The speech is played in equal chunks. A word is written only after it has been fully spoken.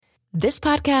This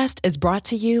podcast is brought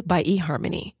to you by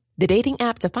eHarmony, the dating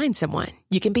app to find someone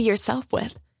you can be yourself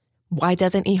with. Why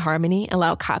doesn't eHarmony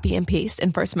allow copy and paste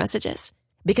in first messages?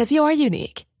 Because you are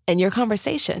unique, and your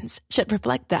conversations should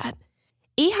reflect that.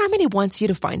 eHarmony wants you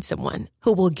to find someone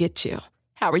who will get you.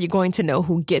 How are you going to know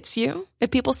who gets you?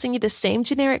 If people send you the same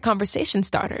generic conversation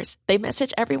starters they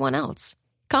message everyone else.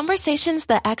 Conversations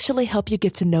that actually help you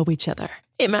get to know each other.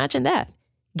 Imagine that.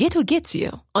 Get who gets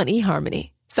you on eHarmony.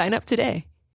 Sign up today.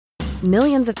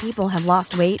 Millions of people have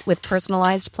lost weight with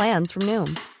personalized plans from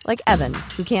Noom. Like Evan,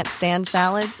 who can't stand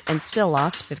salads and still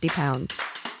lost 50 pounds.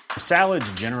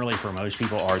 Salads generally for most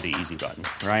people are the easy button,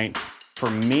 right? For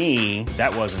me,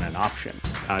 that wasn't an option.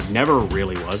 I never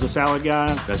really was a salad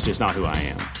guy. That's just not who I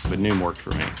am. But Noom worked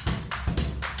for me.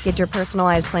 Get your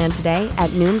personalized plan today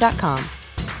at Noom.com.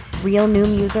 Real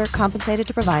Noom user compensated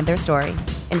to provide their story.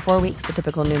 In 4 weeks, the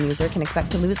typical Noom user can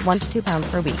expect to lose 1 to 2 pounds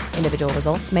per week. Individual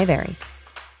results may vary.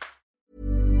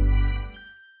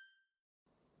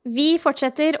 Vi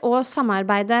fortsetter å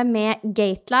samarbeide med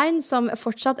Gateline, som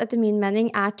fortsatt etter min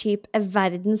mening typ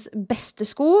verdens beste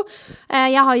sko.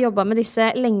 Jeg har jobbet med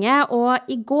disse lenge, og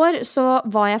I går så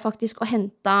var jeg faktisk og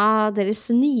hentet deres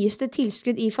nyeste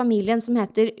tilskudd I familien, som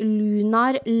heter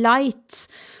Lunar Light.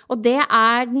 Og det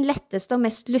den letteste og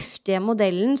mest luftige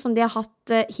modellen som de har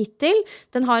hatt hittil.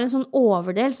 Den har en sånn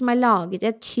overdel som laget I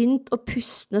et tynt og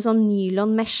pustende sånn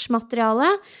nylon mesh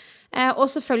materiale. Og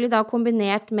selvfølgelig da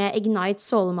kombinert med Ignite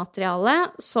sålemateriale,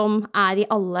 som I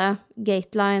alle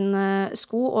Gateline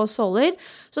sko og såler.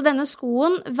 Så denne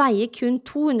skoen veier kun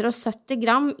 270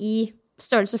 gram I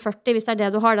størrelse 40, hvis det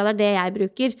det du har, det det jeg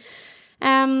bruker.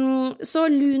 Så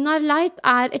Lunar Light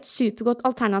et supergodt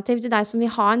alternativ til deg som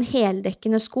vil ha en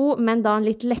heldekkende sko, men da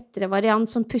en litt lettere variant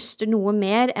som puster noe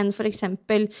mer enn for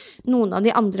eksempel noen av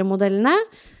de andre modellene.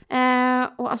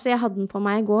 Og altså jeg hadde den på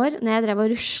meg I går når jeg drev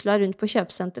og ruslet rundt på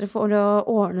kjøpesenteret for å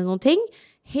ordne noen ting.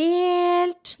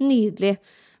 Helt nydelig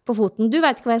på foten. Du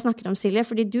vet ikke hva jeg snakker om, Silje,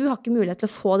 fordi du har ikke mulighet til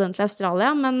å få den til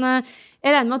Australia, men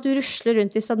jeg regner med at du rusler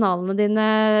rundt I sandalene dine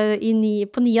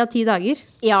på 9 av 10 dager.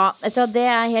 Ja, det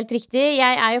helt riktig.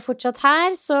 Jeg jo fortsatt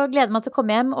her, så gleder meg til å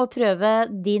komme hjem og prøve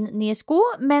din nye sko.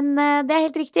 Men det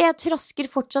helt riktig, jeg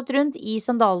trasker fortsatt rundt I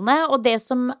sandalene, og det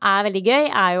som veldig gøy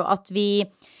jo at vi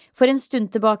for en stund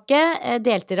tilbake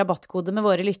delte rabattkode med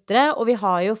våre lyttere, og vi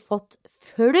har jo fått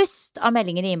flust av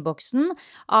meldinger I innboksen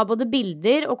av både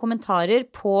bilder og kommentarer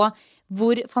på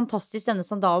hvor fantastisk denne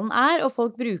sandalen og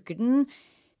folk bruker den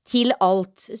til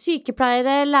alt.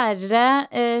 Sykepleiere,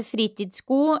 lærere,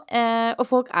 fritidssko, og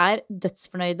folk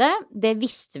dødsfornøyde. Det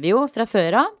visste vi jo fra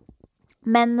før av.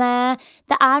 Men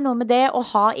det noe med det å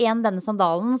ha igjen denne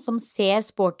sandalen som ser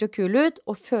sporty og kul ut,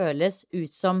 og føles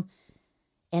ut som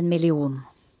 1 million.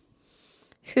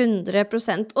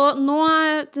 100%. Og nå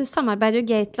samarbeider jo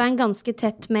Gateline ganske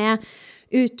tett med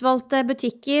utvalgte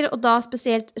butikker, og da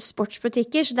spesielt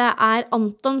sportsbutikker, så det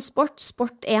Anton Sport,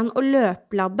 Sport1 og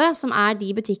Løplabbet som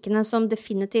de butikkene som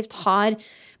definitivt har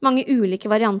mange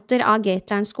ulike varianter av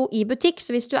Gateline-sko I butikk,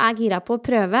 så hvis du gira på å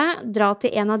prøve, dra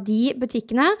til en av de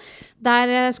butikkene.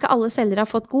 Der skal alle selgere ha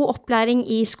fått god opplæring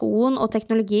I skoen og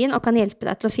teknologien, og kan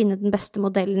hjelpe deg til å finne den beste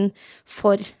modellen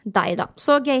for deg da.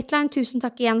 Så Gateline, tusen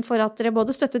takk igjen for at dere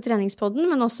både støtter treningspodden,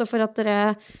 men også for at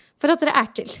dere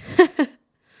til.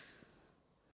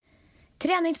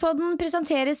 Treningspodden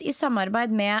presenteres I samarbeid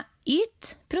med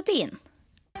Yt Protein.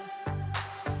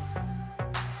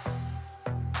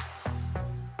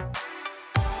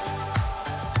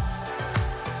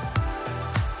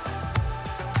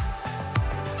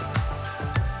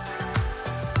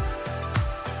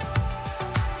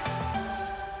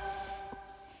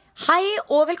 Hei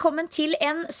og velkommen til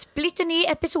en splitter ny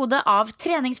episode av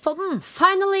Treningspodden.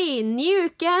 Finally, ny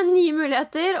uke, nye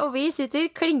muligheter, og vi sitter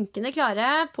klinkende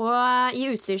klare I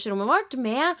utstyrsrommet vårt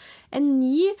med en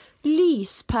ny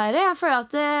lyspære. Jeg føler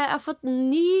at jeg har fått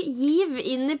ny giv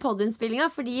inn I poddinnspillingen,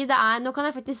 fordi nå kan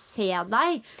jeg faktisk se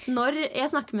deg når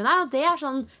jeg snakker med deg, og det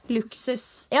sånn luksus.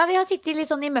 Ja, vi har sittet litt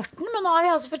sånn I mørten, men nå har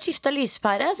vi altså fått skiftet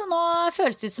lyspære, så nå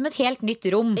føles det ut som et helt nytt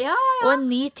rom, og en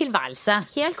ny tilværelse.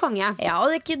 Helt konge. Ja,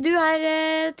 og du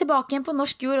tilbake igjen på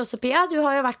norsk jord også, Pia. Du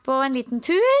har jo vært på en liten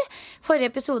tur. Forrige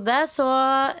episode så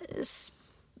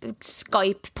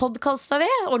Skype-podcastet vi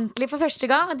ordentlig for første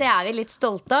gang, og det vi litt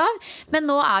stolte av. Men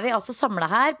nå vi altså samlet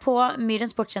her på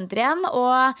Myren Sportscenter igjen,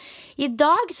 og I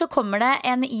dag så kommer det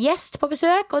en gjest på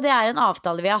besøk, og det en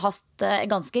avtale vi har hatt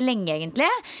ganske lenge egentlig.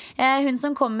 Hun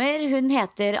som kommer, hun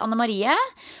heter Anne Marie,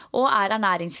 og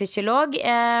ernæringsfysiolog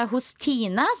hos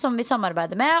Tine, som vi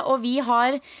samarbeider med, og vi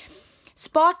har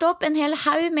spart opp en hel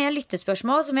haug med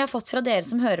lyttespørsmål som vi har fått fra dere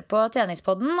som hører på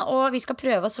treningspodden, og vi skal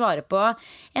prøve å svare på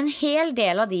en hel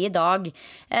del av de i dag.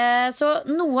 Så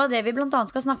noe av det vi blant annet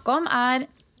skal snakke om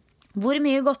hvor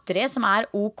mye godteri som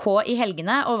ok i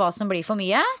helgene, og hva som blir for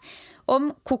mye. Om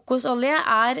kokosolje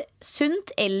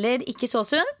sunt eller ikke så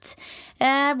sunt.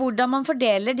 Hvordan man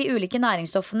fordeler de ulike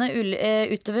næringsstoffene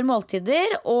utover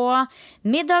måltider. Og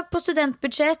middag på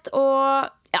studentbudsjett og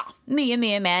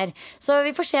mye mer. Så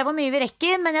vi får se hvor mye vi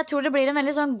rekker, men jeg tror det blir en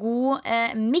veldig sånn god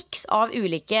mix av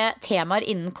ulike temaer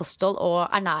innen kosthold og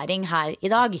ernæring her i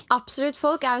dag. Absolutt,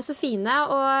 folk jo så fine,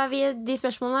 og de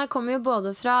spørsmålene kommer jo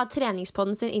både fra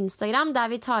treningspodden sin Instagram,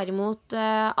 der vi tar imot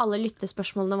alle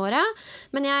lyttespørsmålene våre,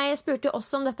 men jeg spurte jo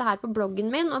også om dette her på bloggen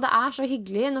min, og det så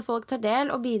hyggelig når folk tar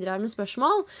del og bidrar med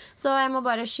spørsmål, så jeg må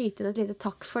bare skyte inn et lite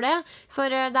takk for det, for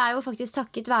det jo faktisk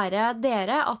takket være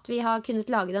dere at vi har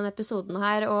kunnet lage denne episoden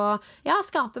her, og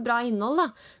skape bra innhold da.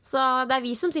 Så det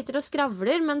vi som sitter og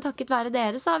skravler, men takket være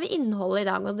dere så har vi innhold i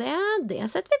dag, og det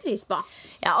setter vi pris på.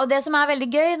 Ja, og det som veldig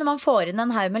gøy når man får inn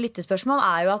en haug med lyttespørsmål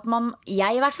jo at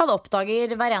jeg i hvert fall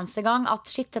oppdager hver eneste gang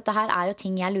at shit, dette her jo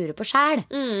ting jeg lurer på selv.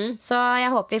 Så jeg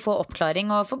håper vi får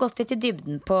oppklaring og får gått litt i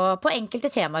dybden på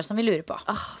enkelte temaer som vi lurer på.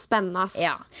 Spennende ass.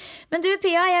 Ja. Men du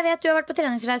Pia, jeg vet du har vært på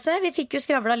treningsreise. Vi fikk jo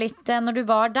skravla litt når du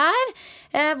var der.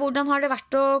 Hvordan har det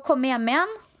vært å komme hjem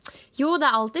igjen? Jo, det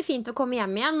alltid fint å komme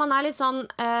hjem igjen. Man litt sånn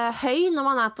høy når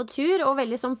man på tur, og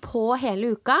veldig sånn på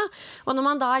hele uka. Og når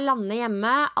man da lander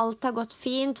hjemme, alt har gått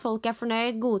fint, folk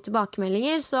fornøyd, gode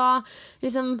tilbakemeldinger, så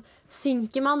liksom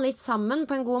synker man litt sammen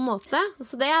på en god måte.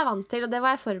 Så det jeg vant til, og det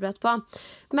var jeg forberedt på.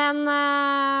 Men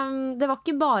det var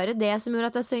ikke bare det som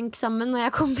gjorde at jeg synk sammen når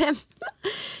jeg kom hjem.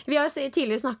 Vi har jo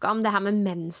tidligere snakket om det her med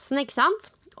mensen, ikke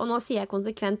sant? Og nå sier jeg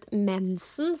konsekvent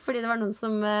mensen, fordi det var noen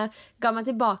som ga meg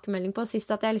tilbakemelding på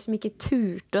sist at jeg liksom ikke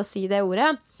turte å si det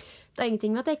ordet. Det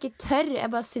ingenting med at jeg ikke tør,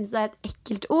 jeg bare synes det et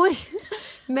ekkelt ord.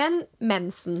 Men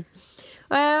mensen.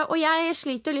 Og jeg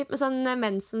sliter jo litt med sånn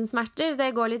mensensmerter, det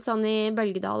går litt sånn i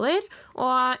bølgedaler.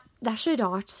 Og det så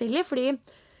rart, Silje, fordi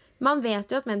man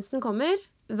vet jo at mensen kommer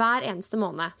hver eneste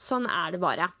måned. Sånn det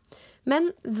bare.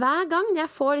 Men hver gang jeg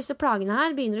får disse plagene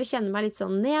her, begynner å kjenne meg litt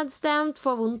sånn nedstemt,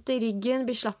 får vondt i ryggen,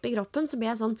 blir slapp i kroppen, så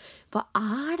blir jeg sånn, hva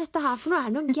dette her for noe?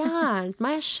 Det noe gærent med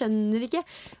meg? Jeg skjønner ikke.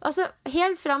 Altså,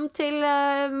 helt frem til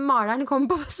maleren kommer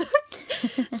på besøk,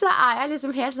 så jeg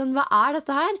liksom helt sånn, hva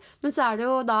dette her? Men så det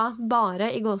jo da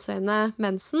bare i gåseøyne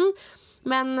mensen.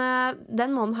 Men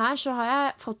den måneden her så har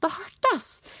jeg fått det hardt, ass.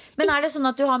 Men det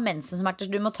sånn at du har mensensmerter,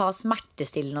 så du må ta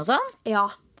smertestillende og sånn? Ja.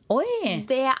 Oi.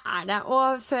 Det det.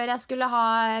 Og før jeg skulle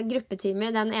ha gruppetime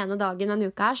den ene dagen denne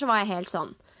uka her, så var jeg helt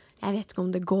sånn, jeg vet ikke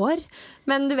om det går.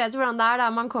 Men du vet jo hvordan det da.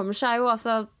 Man kommer seg jo,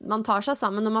 altså, man tar seg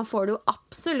sammen, og man får det jo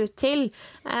absolutt til.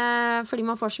 Fordi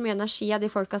man får så mye energi av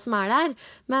de folka som der.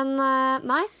 Men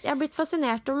nei, jeg har blitt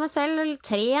fascinert over meg selv,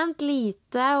 trent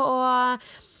lite,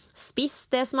 og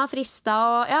spist det som fristet,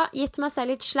 og gitt meg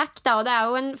selv litt slack da, og det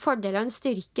jo en fordel og en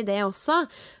styrke det også,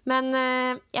 men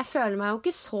jeg føler meg jo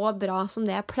ikke så bra som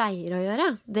det jeg pleier å gjøre.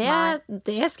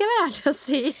 Det skal jeg være ærlig å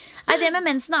si. Nei, det med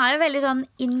mensen jo veldig sånn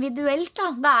individuelt da.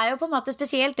 Det jo på en måte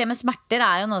spesielt, det med smerter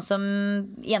jo noe som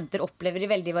jenter opplever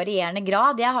i veldig varierende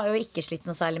grad. Jeg har jo ikke slitt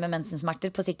noe særlig med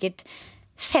mensensmerter på sikkert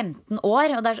 15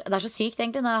 år, og det så sykt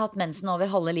egentlig når jeg har hatt mensen over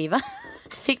halve livet.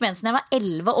 Fikk mensen jeg var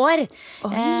 11 år.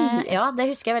 Ja, det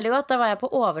husker jeg veldig godt. Da var jeg på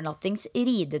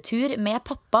overnattingsridetur med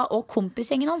pappa og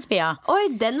kompisgjengen hans, Pia.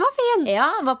 Oi, den var fin! Ja,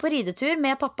 var på ridetur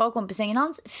med pappa og kompisgjengen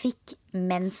hans. Fikk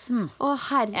mensen. Å,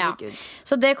 herregud. Ja.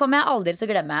 Så det kommer jeg aldri til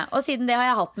å glemme. Og siden det har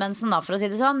jeg hatt mensen da, for å si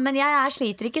det sånn. Men jeg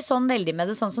sliter ikke sånn veldig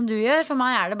med det sånn som du gjør. For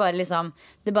meg det bare liksom,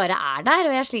 det bare der.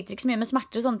 Og jeg sliter ikke så mye med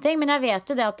smerter og sånne ting. Men jeg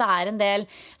vet jo det at det en del.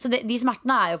 Så de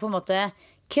smertene jo på en måte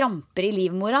kramper i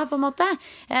livmora på en måte.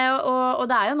 Og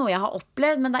det jo noe jeg har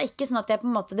opplevd, men det ikke sånn at jeg på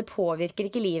en måte, det påvirker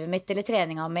ikke livet mitt eller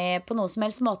treninga mi på noe som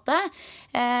helst måte.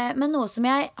 Men noe som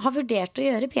jeg har vurdert å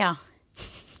gjøre, Pia.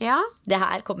 Ja. Det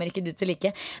her kommer ikke du til å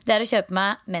like. Det å kjøpe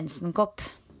meg mensenkopp.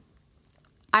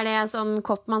 Det sånn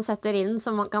kopp man setter inn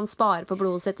som man kan spare på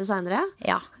blodet sitt senere?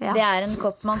 Ja, det en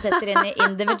kopp man setter inn i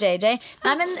In The JJ.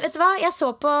 Nei, men vet du hva? Jeg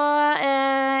så på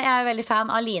jeg veldig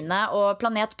fan av Line og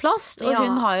Planet Plast. Og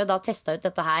hun har jo da testet ut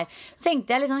dette her. Så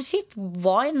tenkte jeg liksom, shit,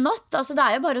 why not? Altså, det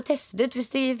jo bare å teste det ut.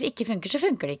 Hvis det ikke funker, så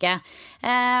funker det ikke.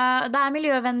 Det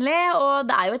miljøvennlig,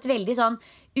 og det jo et veldig sånn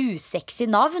usexy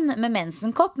navn med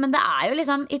mensenkopp, men det jo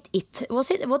liksom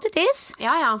what it is.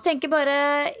 Ja. Tenker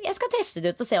bare, jeg skal teste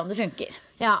det ut og se om det funker.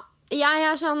 Ja.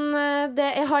 Jeg sånn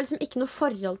jeg har liksom ikke noe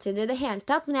forhold til det i det hele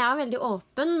tatt. Men jeg er veldig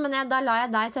åpen. Men da lar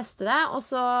jeg deg teste det. Og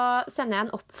så sender jeg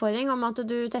en oppfordring om at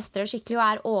du tester det skikkelig og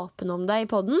er åpen om det i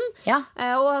podden.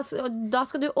 Og da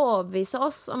skal du overbevise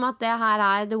oss om at det her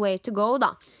er the way to go,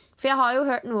 da. For jeg har jo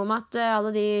hørt noe om at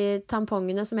alle de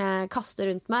tampongene som jeg kaster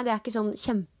rundt meg, det er ikke sånn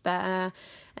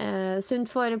sunt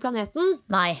for planeten.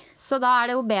 Nei. Så da er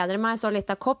det jo bedre med så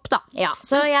litt av kopp, da. Ja,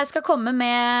 så jeg skal komme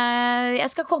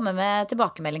med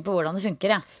tilbakemelding på hvordan det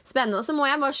funker. Spennende. Og så må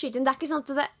jeg bare skyte inn. Det er ikke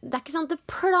sånn at det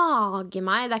plager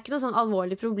meg. Det er ikke noe sånn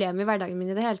alvorlig problem i hverdagen min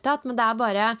i det hele tatt. Men det er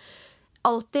bare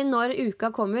alltid når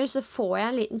uka kommer, så får jeg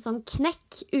en liten sånn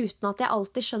knekk uten at jeg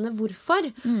alltid skjønner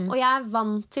hvorfor. Og jeg er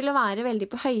vant til å være veldig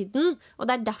på høyden, og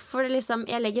det er derfor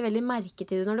jeg legger veldig merke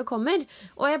til det når det kommer.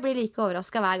 Og jeg blir like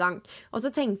overrasket hver gang. Og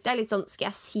så tenkte jeg litt sånn, skal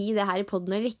jeg si det her i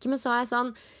podden eller ikke? Men så er jeg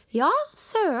sånn, ja,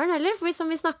 søren heller. For som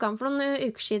vi snakket om for noen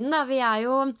uker siden, da, vi er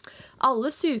jo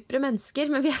alle supre mennesker,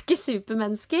 men vi er ikke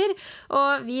supermennesker.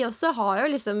 Og vi også har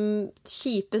jo liksom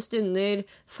kjipe stunder,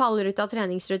 faller ut av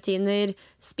treningsrutiner,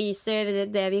 spiser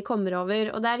det vi kommer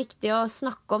over. Og det er viktig å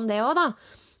snakke om det også, da.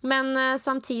 Men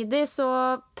samtidig så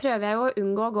prøver jeg jo å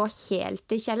unngå å gå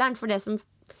helt i kjelleren. For det som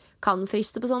kan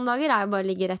friste på sånne dager, er jo bare å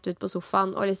ligge rett ut på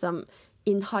sofaen og liksom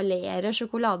inhalere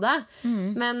sjokolade.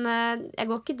 Men jeg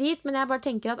går ikke dit. Men jeg bare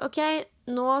tenker at ok,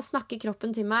 nå snakker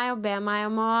kroppen til meg og ber meg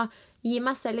om å gi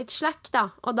meg selv litt slack, da.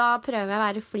 Og da prøver jeg å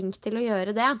være flink til å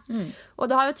gjøre det. Og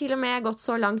det har jo til og med gått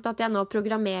så langt at jeg nå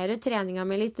programmerer treninga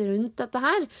mi litt rundt dette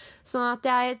her. Sånn at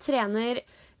jeg trener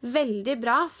veldig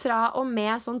bra fra og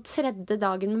med sånn 3.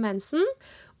 dagen med mensen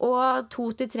og 2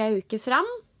 til 3 uker fram.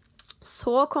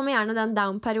 Så kommer gjerne den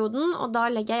down-perioden, og da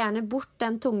legger jeg gjerne bort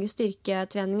den tunge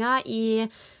styrketreninga i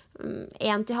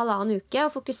 1 til 1,5 uke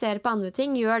og fokuserer på andre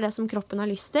ting, gjør det som kroppen har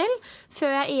lyst til,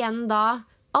 før jeg igjen da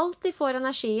alltid får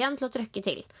energi igjen til å trykke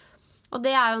til. Og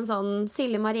det er jo en sånn,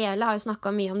 Silje Marielle har jo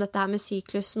snakket mye om dette her med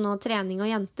syklusen og trening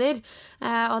og jenter,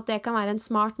 og at det kan være en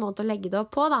smart måte å legge det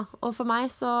opp på, da. Og for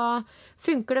meg så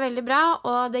funker det veldig bra,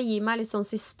 og det gir meg litt sånn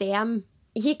system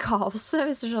i kaoset,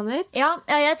 hvis du skjønner. Ja,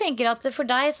 jeg tenker at for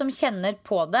deg som kjenner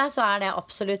på det, så er det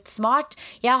absolutt smart.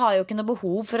 Jeg har jo ikke noe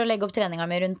behov for å legge opp treninga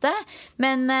mi rundt det.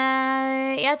 Men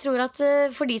jeg tror at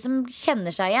for de som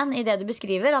kjenner seg igjen i det du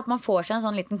beskriver, at man får seg en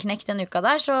sånn liten knekk den uka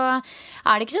der, så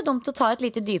er det ikke så dumt å ta et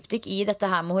lite dypdykk i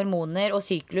dette her med hormoner og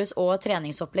syklus og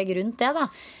treningsopplegg rundt det, da.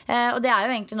 Og det er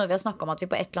jo egentlig noe vi har snakket om at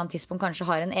vi på et eller annet tidspunkt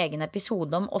kanskje har en egen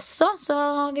episode om også, så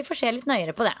vi får se litt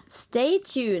nøyere på det. Stay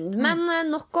tuned. Men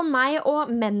nok om meg og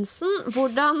mensen.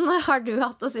 Hvordan har du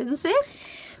hatt det siden sist?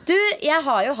 Du, jeg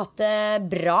har jo hatt det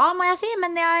bra, må jeg si.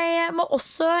 Men jeg må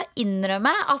også innrømme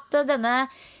at denne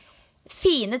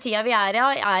fine tida vi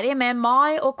er i med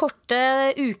mai og korte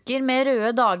uker med røde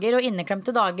dager og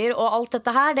inneklemte dager og alt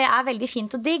dette her, det er veldig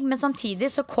fint og digg. Men samtidig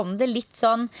så kom det litt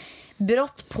sånn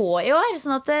brått på i år,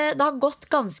 sånn at det har gått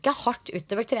ganske hardt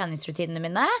utover treningsrutinene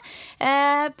mine,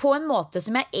 på en måte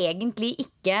som jeg egentlig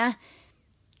ikke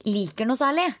liker noe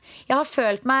særlig. Jeg har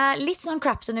følt meg litt sånn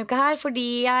crap denne uka her,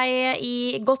 fordi jeg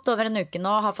i godt over en uke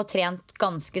nå har fått trent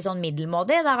ganske sånn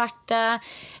middelmådig. Det har vært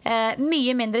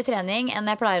mye mindre trening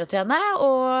enn jeg pleier å trene,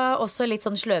 og også litt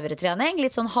sånn sløvere trening,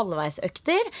 litt sånn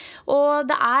halvveisøkter. Og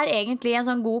det er egentlig en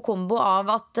sånn god kombo av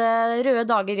at røde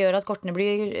dager gjør at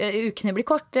ukene blir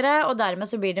kortere, og dermed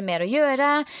så blir det mer å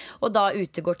gjøre, og da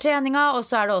utegår treninga, og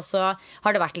så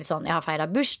har det vært litt sånn, jeg har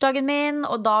feiret bursdagen min,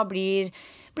 og da blir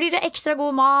det ekstra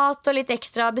god mat og litt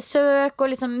ekstra besøk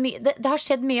og liksom, det har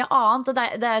skjedd mye annet. Og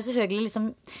det er selvfølgelig liksom,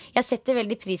 jeg setter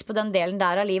veldig pris på den delen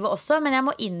der av livet også, men jeg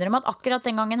må innrømme at akkurat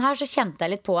den gangen her så kjente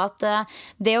jeg litt på at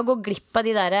det å gå glipp av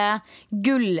de der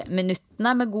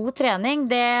gullminuttene med god trening,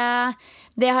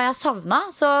 det har jeg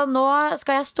savnet. Så nå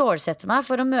skal jeg stålsette meg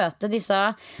for å møte disse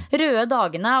røde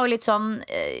dagene og litt sånn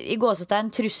i gåsetegn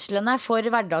truslene for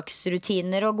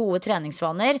hverdagsrutiner og gode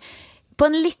treningsvaner på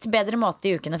en litt bedre måte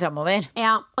i ukene fremover.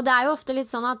 Ja, og det er jo ofte litt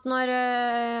sånn at når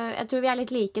jeg tror vi er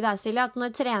litt like der, Silje, at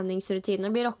når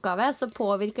treningsrutinene blir rokka ved, så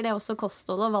påvirker det også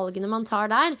kostholdet og valgene man tar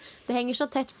der. Det henger så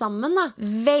tett sammen, da.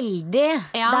 Veldig.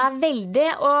 Ja. Det er veldig.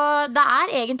 Og det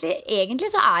er egentlig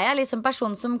så er jeg liksom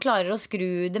person som klarer å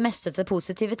skru det meste til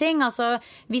positive ting. Altså,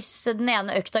 hvis den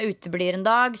ene økta uteblir en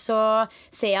dag, så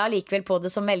ser jeg allikevel på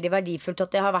det som veldig verdifullt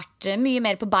at jeg har vært mye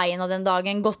mer på beina den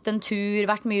dagen, gått en tur,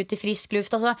 vært mye ute i frisk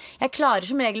luft. Altså, jeg klarer klarer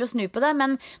som regel å snu på det,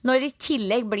 men når det i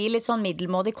tillegg blir litt sånn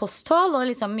middelmådig kosthold og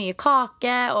liksom mye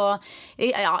kake og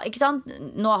ja, ikke sant?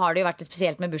 Nå har det jo vært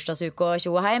spesielt med bursdagsuke og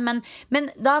tjo og hei, men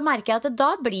da merker jeg at da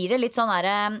blir det litt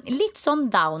sånn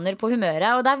downer på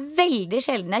humøret, og det er veldig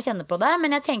sjelden jeg kjenner på det,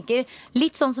 men jeg tenker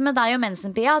litt sånn som med deg og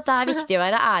mensen, Pia, at det er viktig å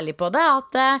være ærlig på det,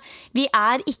 at vi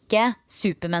er ikke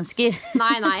supermennesker.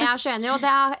 Nei, jeg er så enig, og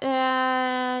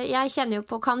jeg kjenner jo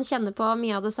på, kan kjenne på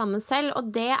mye av det samme selv,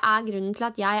 og det er grunnen til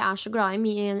at jeg er så glad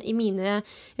i mine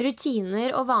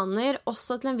rutiner og vaner,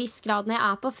 også til en viss grad når jeg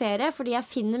er på ferie, fordi jeg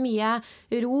finner mye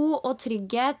ro og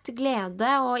trygghet,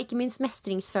 glede og ikke minst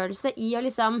mestringsfølelse i å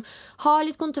liksom ha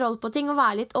litt kontroll på ting og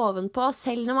være litt ovenpå,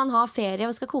 selv når man har ferie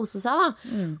og skal kose seg da.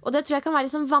 Og det tror jeg kan være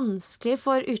liksom vanskelig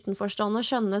for utenforstående å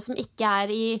skjønne som ikke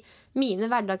er i mine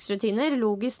hverdagsrutiner,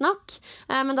 logisk nok.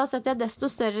 Men da setter jeg desto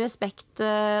større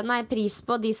pris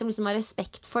på de som liksom har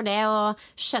respekt for det og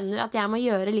skjønner at jeg må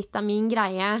gjøre litt av min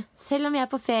greie, selv om vi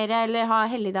er på ferie eller har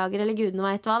helligdager eller gudene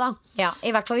vet hva da. Ja,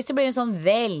 i hvert fall hvis det blir en sånn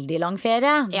veldig lang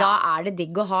ferie, da er det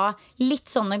digg å ha litt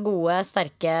sånne gode,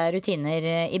 sterke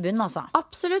rutiner i bunn, altså.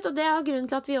 Absolutt, og det er grunnen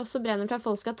til at vi også brenner for at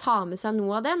folk skal ta med seg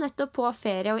noe av det, nettopp på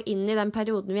ferie og inn i den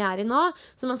perioden vi er i nå,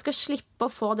 så man skal slippe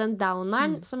å få den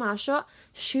downeren som er så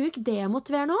sjukt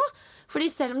demotiverende nå. Fordi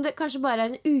selv om det kanskje bare er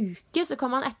en uke, så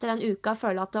kan man etter den uka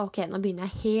føle at ok, nå begynner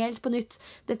jeg helt på nytt.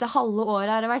 Dette halve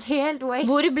året har det vært helt waste.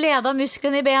 Hvor ble det av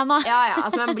musklene i bena? Ja,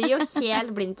 altså man blir jo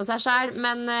helt blind på seg selv.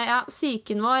 Men ja,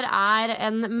 psyken vår er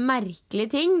en merkelig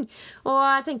ting. Og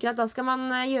jeg tenker at da skal man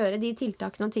gjøre de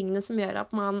tiltakene og tingene som gjør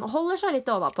at man holder seg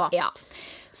litt overpå. Ja.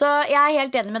 Så jeg er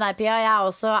helt enig med deg, Pia. Jeg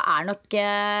også er nok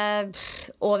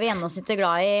over gjennomsnittet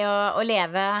glad i å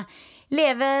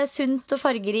leve sunt og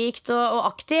fargerikt og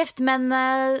aktivt, men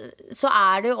så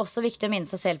er det jo også viktig å minne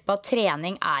seg selv på at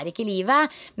trening er ikke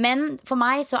livet, men for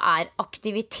meg så er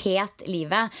aktivitet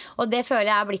livet, og det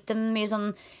føler jeg har blitt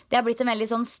en veldig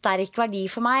sånn sterk verdi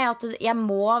for meg, at jeg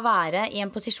må være i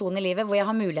en posisjon i livet hvor jeg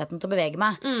har muligheten til å bevege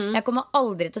meg. Jeg kommer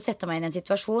aldri til å sette meg inn i en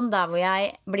situasjon der hvor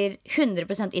jeg blir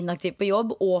 100% inaktiv på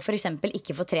jobb og for eksempel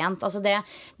ikke får trent. Altså det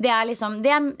er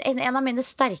en av mine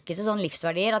sterkeste sånn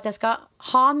livsverdier, at jeg skal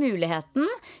ha muligheten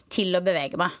til å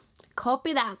bevege meg.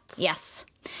 Copy that. Yes.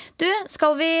 Du,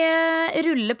 skal vi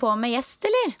rulle på med gjest,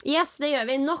 eller? Yes, det gjør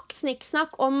vi. Nok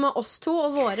snikksnakk om oss to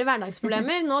og våre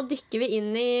hverdagsproblemer. Nå dykker vi inn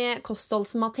i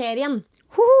kostholdsmaterien.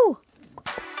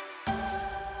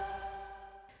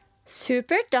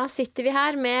 Supert, da sitter vi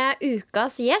her med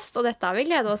ukas gjest, og dette har vi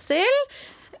gledet oss til.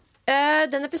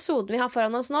 Den episoden vi har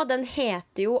foran oss nå, den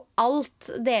heter jo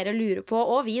Alt dere lurer på,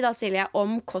 og vi da, Silje,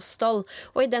 om kosthold.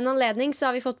 Og i den anledning så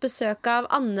har vi fått besøk av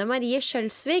Anne Marie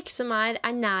Kjølsvik, som er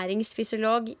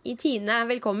ernæringsfysiolog i Tine.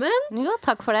 Velkommen. Jo,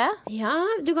 takk for det. Ja,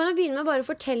 du kan jo begynne med bare å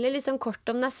fortelle litt sånn kort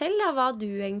om deg selv, da, hva du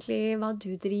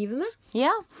driver med.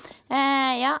 Ja,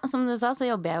 som du sa så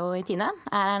jobber jeg jo i Tine,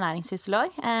 er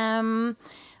ernæringsfysiolog.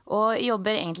 Og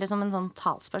jobber egentlig som en sånn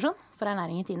talsperson for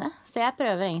ernæring i Tine. Så jeg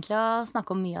prøver egentlig å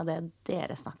snakke om mye av det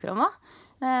dere snakker om også.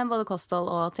 Både kosthold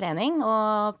og trening.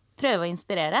 Og prøve å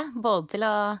inspirere. Både til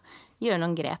å gjøre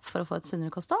noen grep for å få et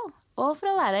sunnere kosthold, og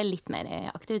for å være litt mer i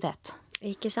aktivitet.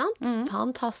 Ikke sant?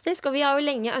 Fantastisk. Og vi har jo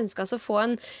lenge ønsket oss å få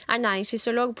en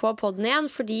ernæringsfysiolog på podden igjen,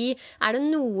 fordi er det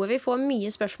noe vi får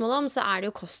mye spørsmål om, så er det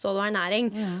jo kosthold og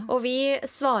ernæring. Og vi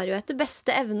svarer jo etter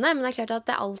beste evne, men det er klart at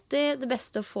det er alltid det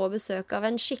beste å få besøk av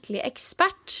en skikkelig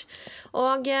ekspert.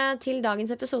 Og til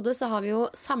dagens episode så har vi jo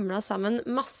samlet sammen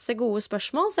masse gode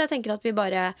spørsmål, så jeg tenker at vi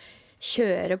bare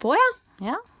kjører på,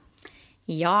 ja.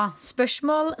 Ja,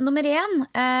 spørsmål nummer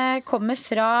 1 kommer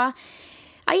fra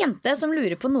ei jente som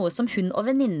lurer på noe som hun og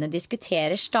venninnene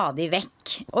diskuterer stadig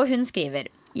vekk. Og hun skriver: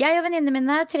 Jeg og venninnene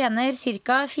mine trener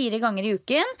ca. 4 ganger i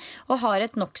uken og har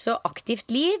et nokså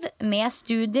aktivt liv med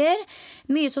studier,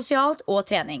 mye sosialt og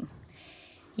trening.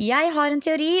 Jeg har en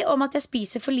teori om at jeg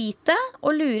spiser for lite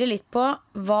og lurer litt på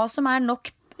hva som er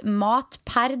nok mat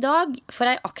per dag for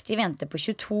ei aktiv jente på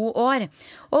 22 år.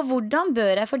 Og hvordan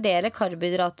bør jeg fordele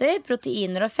karbohydrater,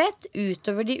 proteiner og fett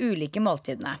utover de ulike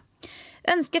måltidene?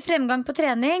 Ønsker fremgang på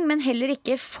trening, men heller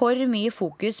ikke for mye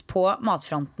fokus på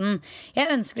matfronten.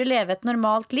 Jeg ønsker å leve et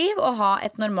normalt liv og ha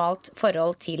et normalt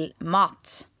forhold til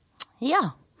mat.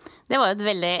 Ja, det var et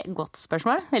veldig godt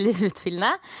spørsmål. Veldig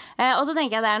utfyllende. Og så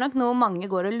tenker jeg det er nok noe mange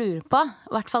går og lurer på.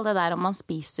 I hvert fall det der om man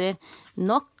spiser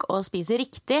nok og spiser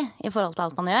riktig i forhold til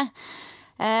alt man gjør.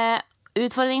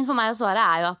 Utfordringen for meg å svare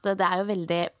er jo at det er jo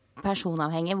veldig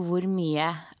personavhengig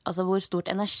hvor stort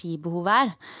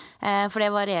energibehovet for det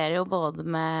varierer jo både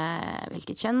med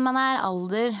hvilket kjønn man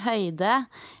alder, høyde,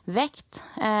 vekt,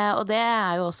 og det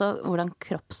jo også hvordan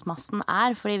kroppsmassen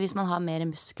fordi hvis man har mer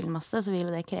muskelmasse, så vil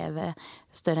det kreve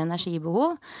større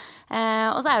energibehov.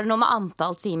 Og så det noe med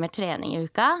antall timer trening i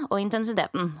uka og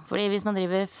intensiteten. Fordi hvis man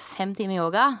driver 5 timer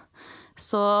yoga,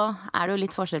 så det jo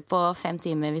litt forskjell på 5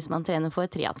 timer hvis man trener for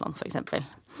triathlon, for eksempel.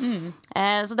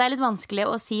 Så det litt vanskelig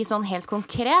å si sånn helt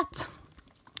konkret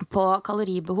på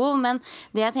kaloribehov, men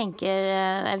det jeg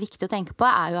tenker viktig å tenke på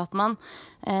jo at man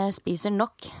spiser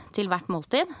nok til hvert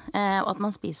måltid, og at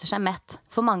man spiser seg mett.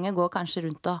 For mange går kanskje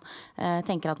rundt og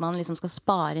tenker at man liksom skal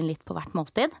spare inn litt på hvert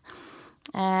måltid.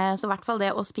 Så i hvert fall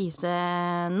det å spise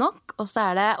nok, og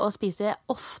så det å spise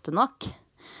ofte nok.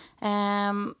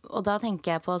 Og da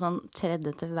tenker jeg på sånn 3.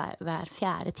 til hver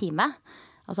 4. time.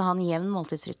 Altså ha en jevn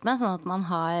måltidsrytme, sånn at man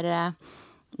har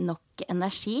nok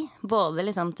energi, både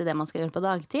liksom til det man skal gjøre på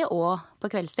dagtid og på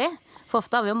kveldstid. For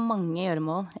ofte har vi jo mange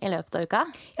gjøremål i løpet av uka.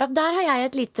 Ja, der har jeg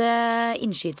et lite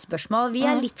innskytspørsmål. Vi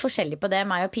litt forskjellige på det,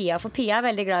 meg og Pia. For Pia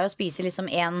veldig glad i å spise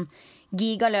liksom 1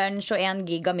 giga lunsj og 1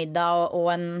 giga middag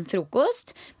og en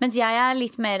frokost. Mens jeg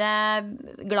litt mer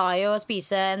glad i å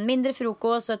spise en mindre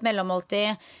frokost og et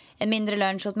mellommåltid, en mindre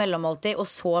lunsj og et mellommåltid, og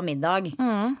så middag.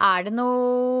 Det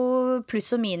noe pluss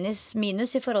og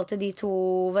minus i forhold til de 2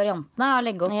 variantene? Å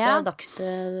legge opp dags...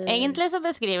 Egentlig så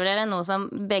beskriver dere noe som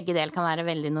begge deler kan være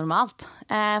veldig normalt.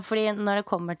 Fordi når det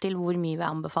kommer til hvor mye vi har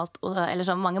anbefalt, eller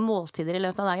så mange måltider i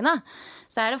løpet av dagene,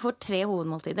 så det fort 3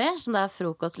 hovedmåltider, som det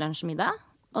frokost, lunsj og middag.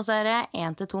 Og så det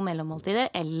 1 til 2 mellommåltider,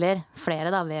 eller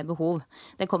flere da ved behov.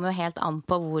 Det kommer jo helt an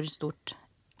på hvor stort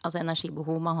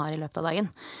energibehov man har i løpet av dagen.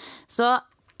 Så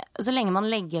lenge man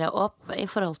legger det opp i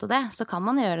forhold til det, så kan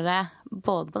man gjøre det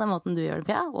både på den måten du gjør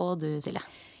det, Pia, og du, Silje.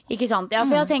 Ikke sant? Ja,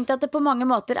 for jeg har tenkt at det på mange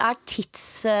måter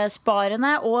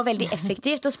tidssparende og veldig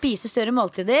effektivt å spise større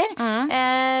måltider.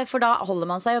 For da holder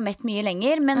man seg jo mett mye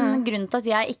lenger. Men grunnen til at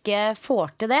jeg ikke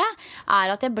får til det,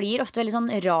 at jeg blir ofte veldig sånn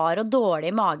rar og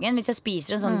dårlig i magen hvis jeg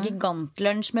spiser en sånn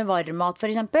gigantlunsj med varmmat, for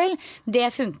eksempel.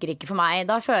 Det funker ikke for meg.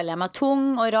 Da føler jeg meg tung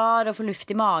og rar og får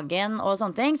luft i magen og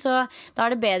sånne ting. Så da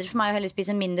det bedre for meg å heller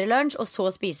spise en mindre lunsj og så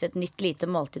spise et nytt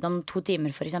lite måltid om 2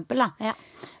 timer, for eksempel. Da. Ja.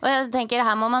 Og jeg tenker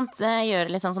her må man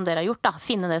gjøre litt sånn som dere har gjort, da.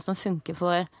 Finne det som funker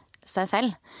for seg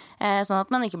selv. Sånn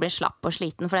at man ikke blir slapp og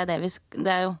sliten. For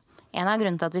det jo en av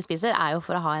grunnene til at vi spiser, jo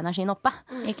for å ha energien oppe.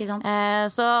 Ikke sant?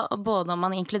 Så både om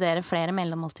man inkluderer flere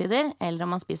mellommåltider, eller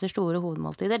om man spiser store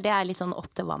hovedmåltider, det litt sånn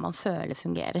opp til hva man føler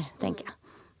fungerer, tenker jeg.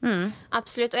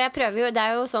 Absolutt, og jeg prøver jo, det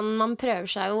jo sånn, man prøver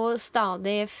seg jo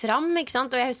stadig fram, ikke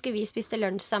sant? Og jeg husker vi spiste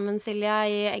lunsj sammen, Silja,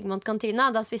 i Egmont-kantina.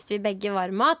 Da spiste vi begge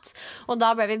varmmat, og da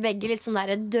ble vi begge litt sånn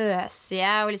der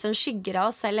døsige og litt sånn skygger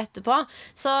av oss selv etterpå.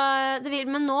 Så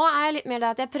men nå jeg litt mer det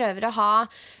at jeg prøver å ha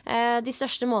de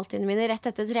største måltidene mine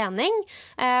rett etter trening,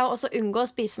 og så unngå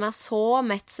å spise meg så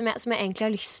mett som jeg egentlig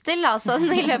har lyst til, altså,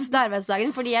 i løpet av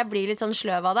arbeidsdagen, fordi jeg blir litt sånn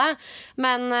sløv av det.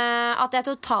 Men at jeg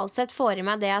totalt sett får i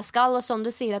meg det jeg skal, og som du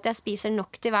sier, at jeg spiser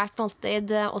nok til hvert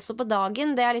måltid også på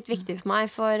dagen. Det litt viktig for meg,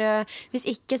 for hvis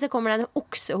ikke så kommer den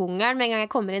oksehungeren med en gang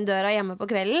jeg kommer inn døra hjemme på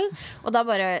kvelden, og da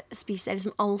bare spiser jeg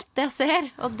liksom alt jeg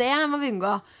ser, og det må vi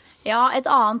unngå. Ja, et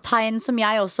annet tegn som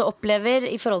jeg også opplever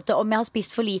i forhold til om jeg har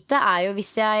spist for lite, jo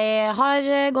hvis jeg har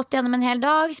gått gjennom en hel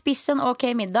dag, spist en ok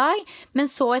middag, men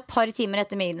så et par timer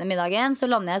etter middagen så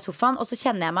lander jeg i sofaen, og så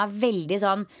kjenner jeg meg veldig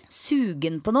sånn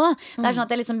sugen på noe. Det sånn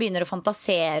at jeg liksom begynner å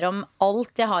fantasere om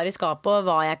alt jeg har i skapet, og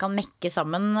hva jeg kan mekke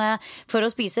sammen for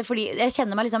å spise, fordi jeg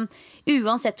kjenner meg liksom,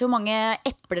 uansett hvor mange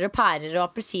epler og pærer og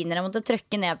appelsiner jeg måtte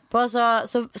trykke ned på, så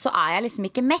jeg liksom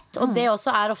ikke mett, og det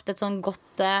også ofte et sånn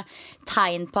godt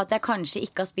tegn på at jeg kanskje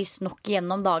ikke har spist nok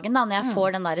gjennom dagen da, når jeg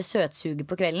får den der søtsuget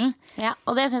på kvelden. Ja,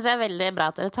 og det synes jeg veldig bra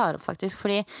at dere tar opp faktisk,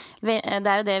 fordi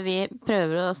det jo det vi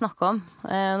prøver å snakke om.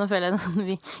 Nå føler jeg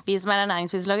at vi som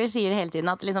ernæringsfysiologer sier hele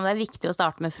tiden at liksom, det viktig å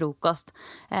starte med frokost,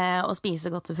 og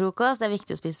spise godt til frokost, det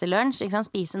viktig å spise lunsj, ikke sant?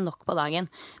 Spise nok på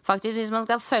dagen. Faktisk, hvis man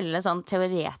skal følge sånn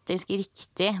teoretisk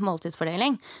riktig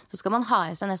måltidsfordeling, så skal man ha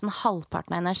i seg nesten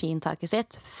halvparten av energiinntaket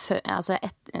sitt, altså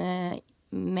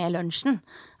med lunsjen,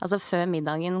 altså før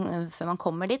middagen, før man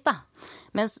kommer dit da.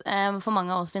 Mens for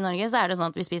mange av oss i Norge så det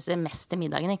sånn at vi spiser mest til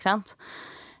middagen, ikke sant?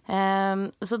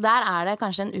 Så der det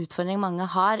kanskje en utfordring mange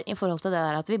har I forhold til det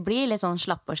der at vi blir litt sånn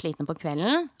slappe og slitne på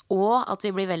kvelden, og at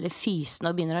vi blir veldig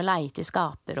fysende og begynner å leite I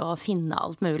skaper og finne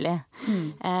alt mulig.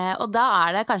 Og da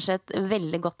det kanskje et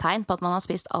veldig godt tegn på at man har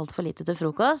spist alt for lite til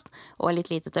frokost, og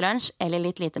litt lite til lunsj, eller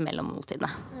litt lite mellom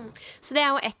måltidene. Så det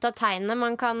jo et av tegnene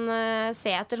man kan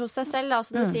se etter hos seg selv. Da.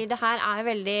 Så du sier det her jo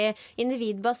veldig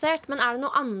individbasert, men det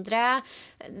noen andre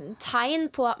tegn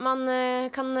på at man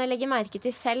kan legge merke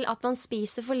til selv at man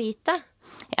spiser for lite?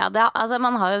 Ja, altså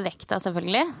man har jo vekta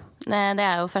selvfølgelig. Det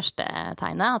jo første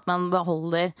tegnet, at man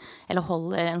beholder eller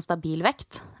holder en stabil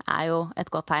vekt, jo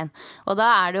et godt tegn. Og da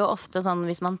det jo ofte sånn,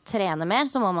 hvis man trener mer,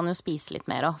 så må man jo spise litt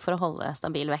mer også, for å holde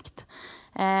stabil vekt.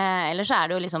 Ellers så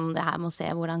det jo liksom det her med å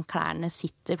se hvordan klærne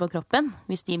sitter på kroppen.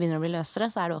 Hvis de begynner å bli løsere,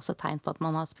 så det også et tegn på at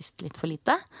man har spist litt for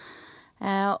lite.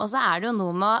 Og så det jo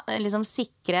noe med å liksom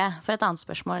sikre, for et annet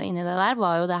spørsmål inni det der,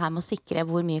 var jo det her med å sikre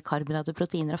hvor mye karbohydrater,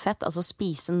 proteiner og fett, altså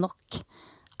spise nok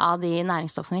av de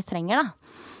næringsstoffene vi trenger da.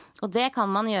 Og det kan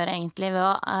man gjøre egentlig ved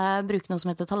å bruke noe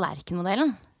som heter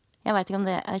tallerkenmodellen. Jeg vet ikke om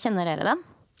kjenner dere den?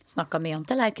 Snakket mye om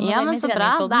tallerkenmodellen ja, men så bra,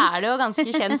 da det jo ganske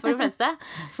kjent for de fleste.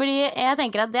 Fordi jeg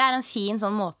tenker at det en fin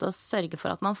sånn måte å sørge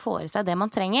for at man får I seg det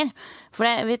man trenger. For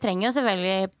vi trenger jo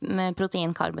selvfølgelig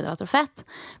protein, karbohydrater og fett,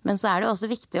 men så det jo også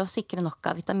viktig å sikre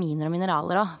nok av vitaminer og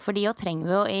mineraler også. For de jo trenger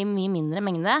vi jo I mye mindre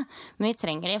mengde, men vi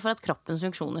trenger de for at kroppens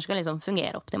funksjoner skal liksom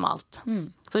fungere optimalt.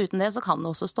 For uten det så kan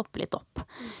det også stoppe litt opp.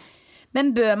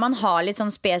 Men bør man ha litt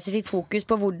sånn spesifikk fokus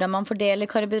på hvordan man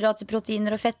fordeler karbohydrater,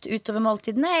 proteiner og fett utover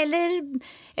måltidene,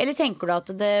 eller tenker du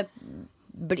at det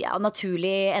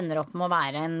naturlig ender opp med å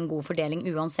være en god fordeling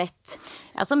uansett?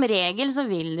 Ja, som regel så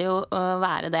vil det jo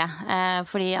være det.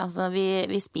 Fordi altså,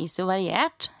 vi spiser jo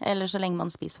variert, eller så lenge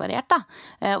man spiser variert da,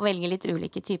 og velger litt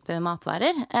ulike typer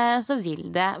matvarer, så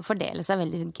vil det fordele seg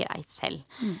veldig greit selv.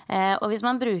 Og hvis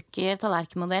man bruker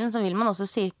tallerkenmodellen, så vil man også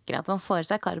sikre at man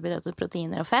får seg karbohydrater,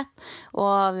 proteiner og fett.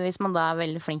 Og hvis man da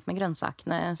veldig flink med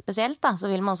grønnsakene spesielt, da, så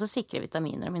vil man også sikre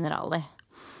vitaminer og mineraler.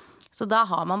 Så da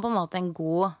har man på en måte en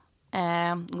god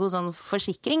sånn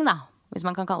forsikring da, hvis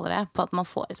man kan kalle det, på at man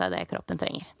får I seg det kroppen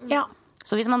trenger. Ja.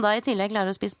 Så hvis man da I tillegg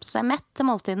klarer å spise seg mett til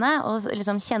måltidene, og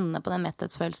liksom kjenne på den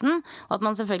metthetsfølelsen, og at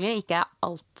man selvfølgelig ikke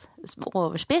alt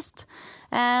overspist,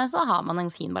 så har man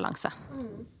en fin balanse.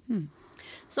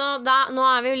 Så nå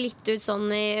vi jo litt ut sånn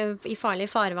i farlig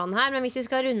farvann her, men hvis vi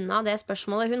skal runde av det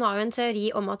spørsmålet, hun har jo en teori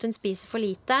om at hun spiser for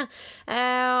lite,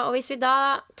 og hvis vi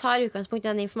da tar utgangspunkt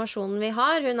I den informasjonen vi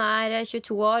har, hun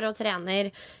 22 år og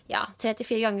trener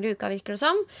 3-4 ganger I uka virker det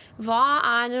som, hva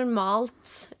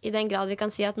normalt, I den grad vi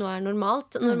kan si at noe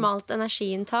normalt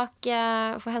energiinntak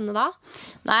for henne da?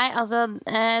 Nei, altså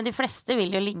de fleste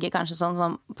vil jo ligge kanskje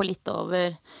sånn på litt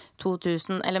over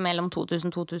 2000, eller mellom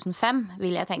 2000 og 2005,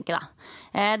 vil jeg tenke da.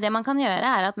 Det man kan gjøre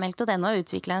at Melk.no har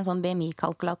utviklet en sånn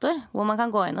BMI-kalkulator, hvor man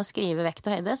kan gå inn og skrive vekt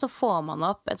og høyde, så får man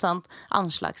opp et sånt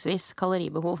anslagsvis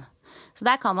kaloribehov. Så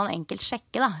der kan man enkelt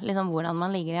sjekke da, liksom hvordan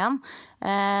man ligger igjen,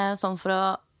 sånn for å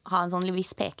ha en sånn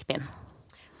viss pekepinn.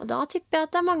 Og da tipper jeg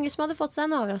at det mange som hadde fått seg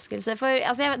en overraskelse. For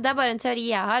altså, det bare en teori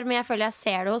jeg har, men jeg føler jeg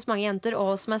ser det hos mange jenter og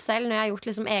hos meg selv når jeg har gjort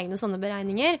liksom egne sånne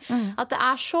beregninger. At det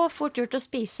så fort gjort å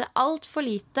spise alt for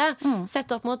lite, sett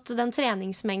opp mot den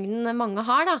treningsmengden mange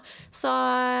har. Da. Så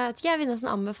jeg vil nesten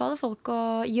anbefale folk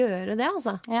å gjøre det.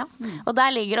 Altså. Ja. Og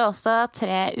der ligger det også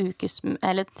 3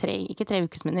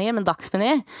 ukesmenyer, men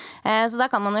dagsmenyer. Så da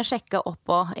kan man jo sjekke opp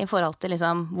på, I forhold til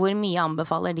liksom, hvor mye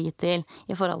anbefaler de til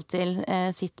I forhold til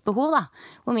sitt behov da.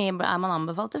 Hvor mye man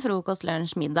anbefalt til frokost,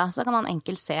 lunsj, middag, så kan man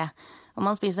enkelt se om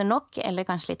man spiser nok eller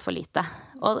kanskje litt for lite.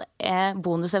 Og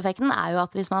bonuseffekten jo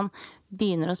at hvis man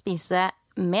begynner å spise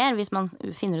mer, hvis man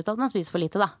finner ut at man spiser for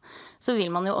lite da, så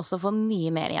vil man jo også få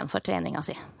mye mer igjen for treninga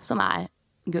si, som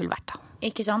gull verdt da.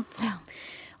 Ikke sant? Ja.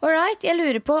 Alright, jeg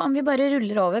lurer på om vi bare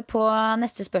ruller over på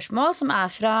neste spørsmål, som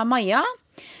fra Maja,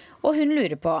 og hun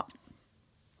lurer på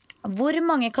hvor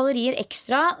mange kalorier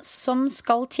ekstra som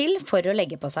skal til for å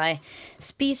legge på seg.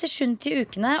 Spiser sunt I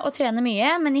ukene og trener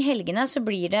mye, men I helgene så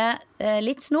blir det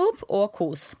litt snop og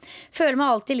kos. Føler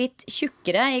meg alltid litt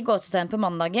tjukkere I gåsetegn på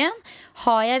mandagen.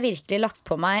 Har jeg virkelig lagt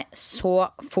på meg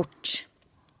så fort?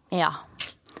 Ja,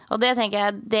 og det tenker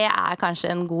jeg, det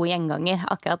kanskje en god gjenganger.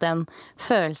 Akkurat den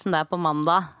følelsen der på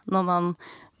mandag, når man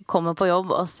kommer på jobb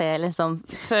og ser liksom,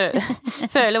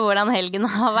 føler hvordan helgen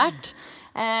har vært.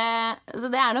 Så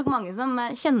det nok mange som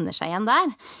kjenner seg igjen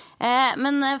der.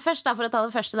 Men først da, for å ta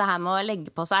det første, det her med å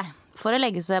legge på seg. For å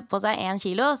legge på seg 1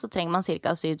 kilo, så trenger man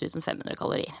ca. 7500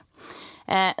 kalorier.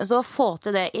 Så å få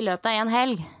til det I løpet av en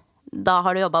helg, da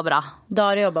har du jobbet bra. Da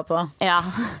har du jobbet på. Ja,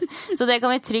 så det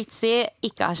kan vi trygt si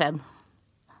ikke har skjedd.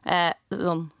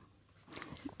 Sånn.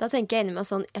 Da tenker jeg inni meg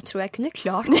sånn, jeg tror jeg kunne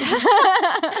klart det.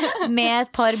 Med et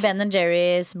par Ben &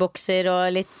 Jerry's bokser og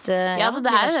litt så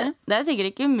det er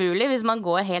sikkert ikke umulig hvis man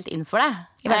går helt inn for det.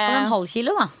 I hvert fall en halv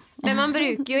kilo da. Men man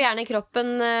bruker jo gjerne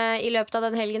kroppen i løpet av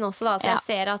den helgen også da. Så jeg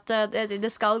ser at det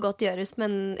skal godt gjøres.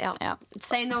 Men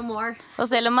say no more. Og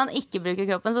selv om man ikke bruker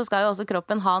kroppen, så skal jo også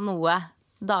kroppen ha noe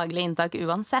daglig inntak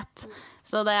uansett.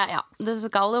 Så det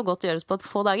skal jo godt gjøres på et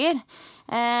få dager.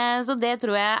 Så det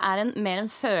tror jeg er mer en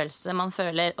følelse man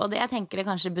føler. Og det jeg tenker det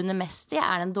kanskje bunner mest i,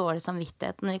 er den dårlige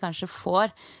samvittigheten vi kanskje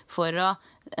får for å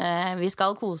vi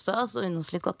skal kose oss og unne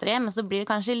oss litt godteri, men så blir det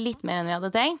kanskje litt mer enn vi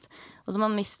hadde tenkt. Og så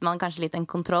mister man kanskje litt den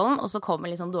kontrollen, og så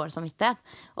kommer litt sånn dårlig samvittighet.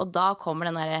 Og da kommer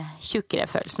den der tjukkere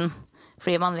følelsen.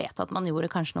 Fordi man vet at man gjorde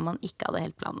kanskje noe man ikke hadde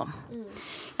helt plan om.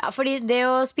 Ja, fordi det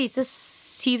å spise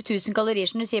 7000 kalorier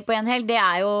som du sier på en helg, det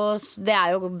er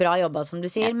jo bra jobba som du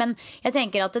sier. Men jeg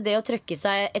tenker at det å trykke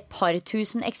seg et par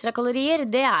tusen ekstra kalorier,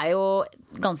 det er jo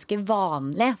ganske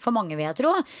vanlig for mange, vil jeg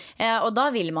tro. Og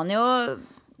da vil man jo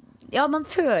man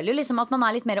føler jo liksom at man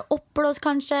er litt mer oppblåst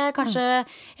kanskje,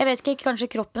 jeg vet ikke, kanskje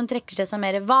kroppen trekker til seg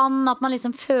mer vann, at man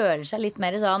liksom føler seg litt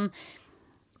mer sånn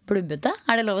blubbete,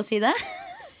 er det lov å si det?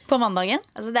 På mandagen.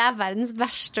 Altså, det er verdens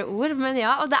verste ord, men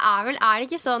og det er det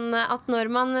ikke sånn at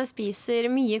når man spiser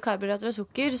mye karbohydrater og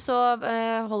sukker, så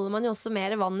holder man jo også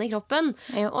mer vann i kroppen.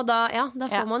 Og da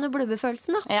får man jo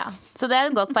blubbefølelsen da. Ja, så det er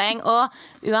et godt poeng.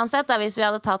 Og uansett da, hvis vi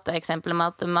hadde tatt det eksempelet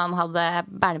med at man hadde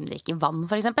bælmdrikk i vann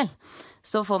for eksempel,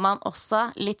 så får man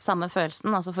også litt samme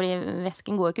følelsen, altså fordi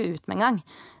væsken går ikke ut med en gang.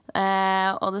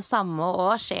 Og det samme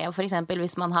også skjer for eksempel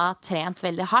hvis man har trent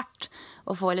veldig hardt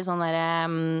og får litt sånn der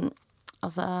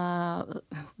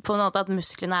på en måte at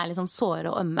musklene er litt sånn såre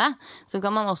og ømme, så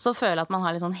kan man også føle at man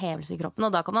har litt sånn hevelse i kroppen,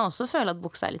 og da kan man også føle at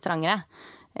buksa er litt trangere.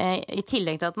 I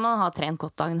tillegg til at man har trent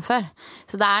godt dagen før.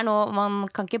 Så det er noe, man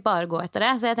kan ikke bare gå etter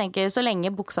det. Så jeg tenker så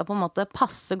lenge buksa på en måte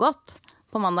passer godt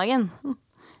på mandagen,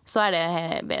 så er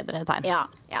det bedre tegn. Ja,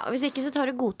 og hvis ikke så tar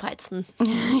du godtightsen.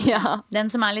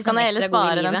 Den som er litt sånn ekstra god i livet. Kan jeg heller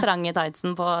spare den trange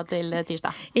tightsen til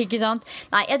tirsdag. Ikke sant?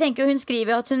 Nei, jeg tenker hun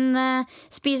skriver at hun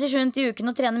spiser sunt i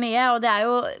uken og trener mye, og det er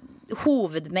jo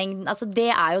hovedmengden, altså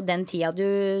det er jo den tida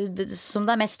som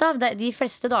det er mest av. De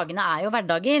fleste dagene er jo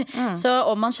hverdager. Så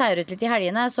om man skjærer ut litt i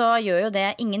helgene, så gjør jo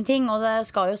det ingenting, og det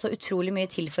skal jo så utrolig mye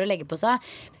til for å legge på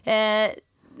seg.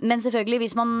 Men selvfølgelig,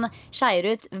 hvis man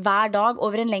skeier ut hver dag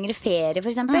over en lengre ferie for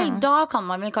eksempel, da kan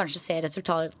man vel kanskje se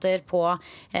resultater på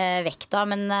vekta,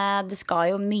 men det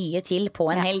skal jo mye til på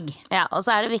en helg. Ja, og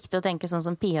så er det viktig å tenke sånn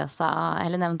som Pia sa,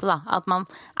 eller nevnte da, at man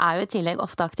er jo i tillegg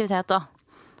ofte aktivitet da.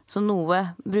 Så noe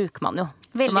bruker man jo.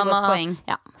 Veldig godt poeng.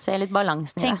 Ja, se litt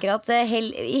balansen i det. Tenker at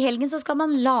i helgen så skal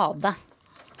man lade.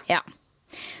 Ja.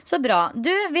 Så bra.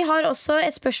 Du, vi har også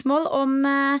et spørsmål om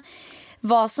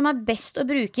hva som er best å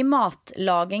bruke i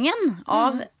matlagingen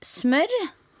av smør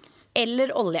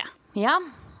eller olje. Ja,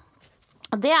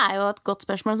 og det er jo et godt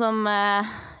spørsmål som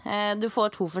du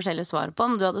får 2 forskjellige svar på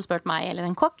om du hadde spurt meg eller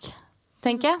en kokk,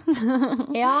 tenker jeg.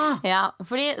 Ja,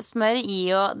 fordi smør gir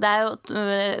jo, det er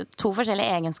jo 2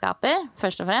 forskjellige egenskaper,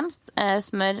 først og fremst.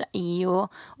 Smør gir jo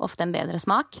ofte en bedre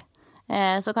smak.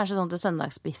 Så kanskje sånn til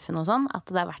søndagsbiffen og sånn, at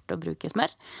det er verdt å bruke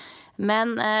smør.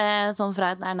 Men sånn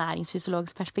fra et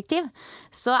ernæringsfysiologisk perspektiv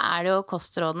så er det jo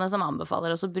kostrådene som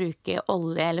anbefaler oss å bruke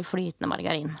olje eller flytende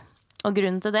margarin. Og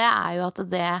grunnen til det er jo at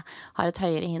det har et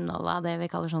høyere innhold av det vi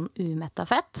kaller sånn umetta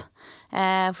fett.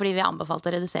 Fordi vi har anbefalt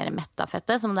å redusere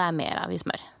mettafettet som det er mer av i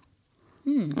smør.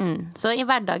 Så i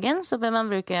hverdagen så bør man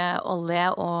bruke olje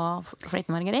og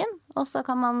flytende margarin, og så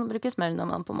kan man bruke smør når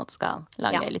man på en måte skal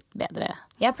lage litt bedre.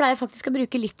 Jeg pleier faktisk å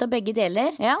bruke litt av begge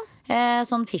deler,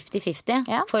 sånn 50-50,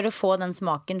 for å få den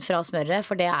smaken fra smøret,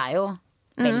 for det er jo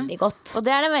veldig godt. Og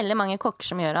det er det veldig mange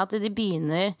kokker som gjør, at de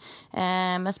begynner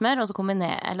med smør, og så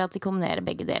at de kombinerer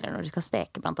begge deler når de skal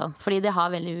steke blant annet, fordi de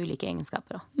har veldig ulike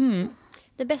egenskaper.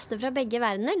 Det beste fra begge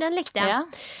verdener, den likte jeg.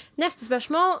 Neste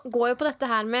spørsmål går jo på dette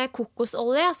her med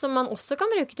kokosolje, som man også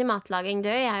kan bruke til matlaging.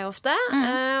 Det gjør jeg ofte.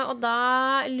 Og da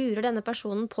lurer denne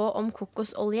personen på om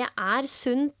kokosolje er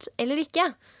sunt eller ikke.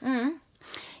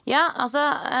 Ja, altså,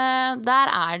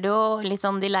 der er det jo litt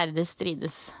sånn de lærde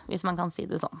strides, hvis man kan si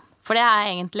det sånn. For det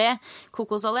er egentlig,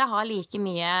 kokosolje har like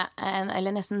mye,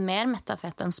 eller nesten mer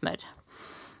mettafett enn smør.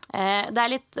 Det er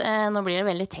litt, nå blir det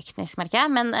veldig teknisk, merker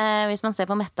jeg, men hvis man ser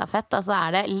på mettafett, så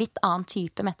er det litt annen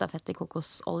type mettafett i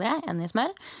kokosolje enn i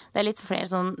smør. Det er litt flere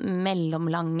sånn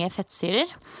mellomlange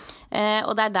fettsyrer,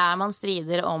 og det er der man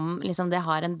strider om liksom, det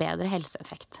har en bedre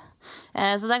helseeffekt.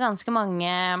 Så det er ganske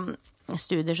mange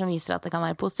studier som viser at det kan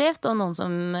være positivt, og noen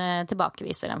som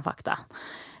tilbakeviser den fakta.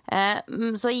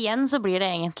 Så igjen så blir det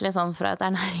egentlig sånn fra et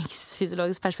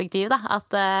ernæringsfysiologisk perspektiv da, at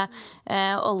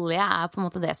olje på en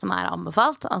måte det som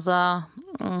anbefalt, altså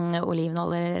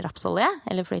olivenolje, rapsolje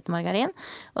eller flytemargarin,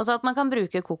 og så at man kan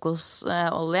bruke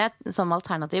kokosolje som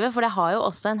alternativet, for det har jo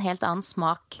også en helt annen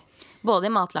smak, både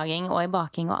i matlaging og i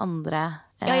baking og andre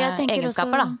jeg tenker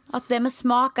egenskaper også da. At det med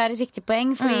smak et viktig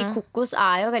poeng, fordi kokos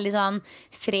jo veldig sånn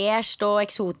fresht og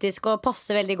eksotisk og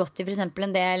passer veldig godt i for eksempel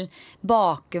en del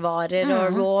bakevarer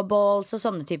og raw balls og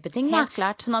sånne type ting. Helt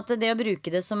klart. Sånn at det å bruke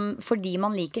det som fordi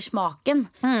man liker smaken,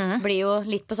 blir jo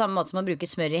litt på samme måte som å bruke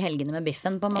smør i helgene med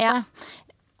biffen, på en måte. Ja.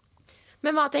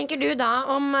 Men hva tenker du da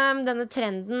om denne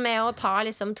trenden med å ta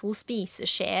liksom 2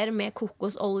 spiseskjeer med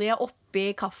kokosolje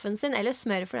oppi kaffen sin, eller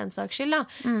smør for den saks skyld da?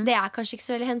 Det kanskje ikke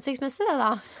så veldig hensiktsmessig det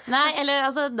da? Nei, eller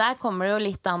altså, der kommer det jo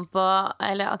litt an på,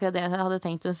 eller akkurat det jeg hadde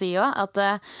tenkt å si også, at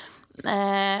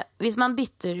hvis man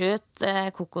bytter ut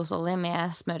kokosolje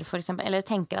med smør for eksempel, eller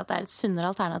tenker at det et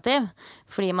sunnere alternativ,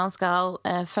 fordi man skal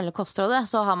følge kostrådet,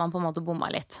 så har man på en måte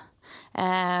bomma litt.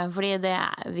 Fordi det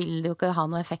vil det jo ikke ha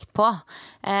noe effekt på.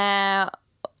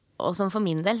 Og som for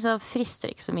min del så frister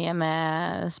ikke så mye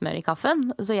med smør i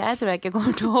kaffen, så jeg tror jeg ikke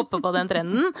kommer til å hoppe på den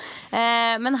trenden.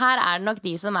 Men her det nok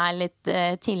de som litt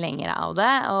tilhengere av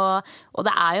det, og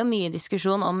det jo mye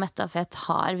diskusjon om metafett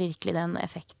har virkelig den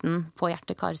effekten på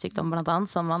hjerte-karsykdom blant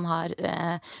annet, som man har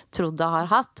trodd det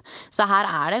har hatt. Så her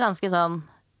det ganske sånn,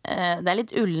 det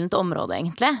litt ullent område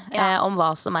egentlig, om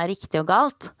hva som riktig og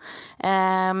galt.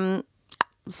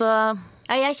 Så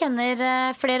jeg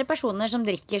kjenner flere personer som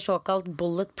drikker såkalt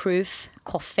bulletproof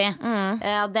coffee.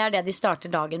 Det det de starter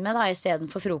dagen med da, i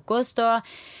stedet for frokost. Og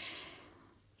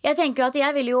jeg tenker jo at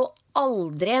jeg vil jo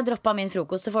aldri droppe min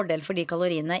frokost til fordel for de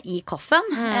kaloriene i kaffen.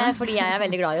 Fordi jeg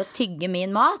veldig glad i å tygge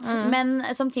min mat. Men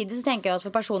samtidig så tenker jeg at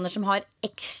for personer som har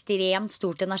ekstremt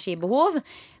stort energibehov,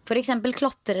 for eksempel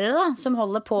klatrere da, som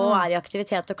holder på og i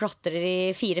aktivitet og klatrer i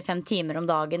 4-5 timer om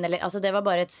dagen, eller, altså det var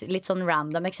bare et litt sånn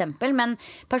random eksempel, men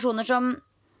personer som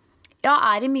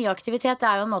i mye aktivitet, det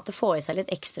jo en måte å få i seg litt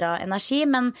ekstra energi,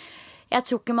 men jeg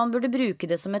tror ikke man burde bruke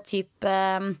det som et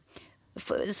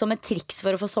som et triks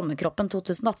for å få sommerkroppen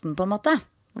 2018 på en måte.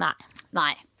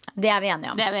 Nei, det vi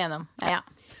enige om. Det vi enige om, ja.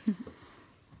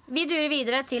 Vi durer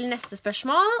videre til neste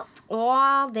spørsmål,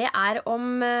 og det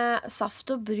om saft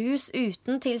og brus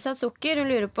uten tilsatt sukker. Hun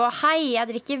lurer på, hei, jeg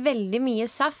drikker veldig mye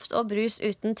saft og brus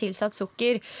uten tilsatt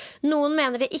sukker. Noen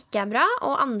mener det ikke bra,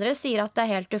 og andre sier at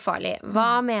det helt ufarlig.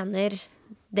 Hva mener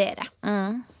dere?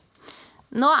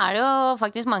 Nå det jo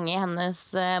faktisk mange i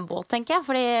hennes båt, tenker jeg,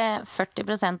 fordi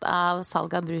 40% av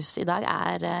salget av brus i dag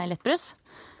lettbrus.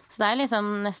 Så det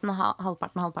liksom nesten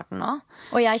halvparten nå.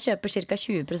 Og jeg kjøper cirka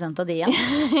 20% av de igjen.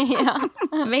 Ja.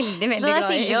 Veldig, veldig glad i brus. Så det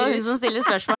Silje og hun som stiller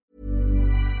spørsmål.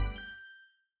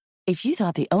 If you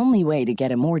thought the only way to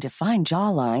get a more defined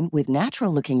jawline with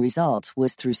natural-looking results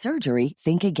was through surgery,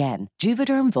 think again.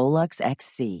 Juvederm Volux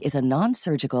XC is a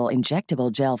non-surgical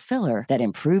injectable gel filler that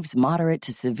improves moderate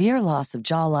to severe loss of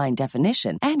jawline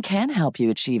definition and can help you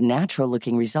achieve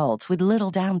natural-looking results with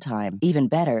little downtime. Even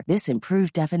better, this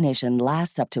improved definition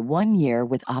lasts up to 1 year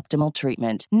with optimal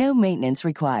treatment. No maintenance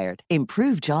required.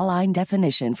 Improve jawline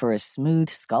definition for a smooth,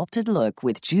 sculpted look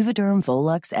with Juvederm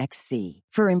Volux XC.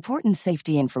 For important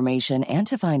safety information and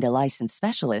to find a licensed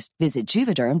specialist, visit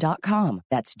Juvederm.com.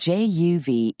 That's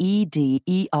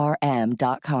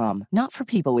JUVEDERM.com. Not for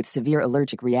people with severe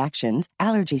allergic reactions,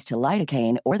 allergies to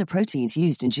lidocaine, or the proteins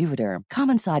used in Juvederm.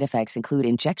 Common side effects include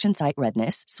injection site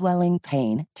redness, swelling,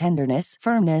 pain, tenderness,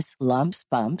 firmness, lumps,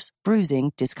 bumps,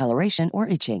 bruising, discoloration, or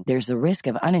itching. There's a risk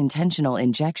of unintentional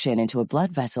injection into a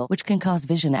blood vessel, which can cause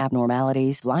vision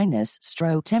abnormalities, blindness,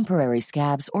 stroke, temporary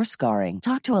scabs, or scarring.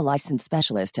 Talk to a licensed specialist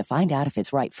to find out if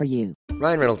it's right for you.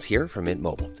 Ryan Reynolds here from Mint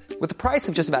Mobile. With the price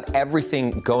of just about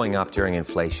everything going up during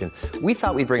inflation, we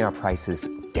thought we'd bring our prices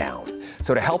down.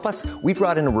 So to help us, we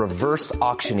brought in a reverse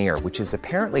auctioneer, which is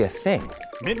apparently a thing.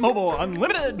 Mint Mobile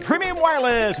Unlimited Premium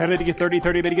Wireless. How to get 30,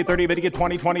 30, bit to get 30, bit to get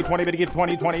 20, 20, 20, bit to get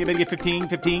 20, 20, bit to get 15,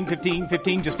 15, 15,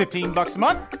 15, just $15 a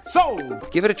month?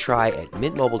 Sold! Give it a try at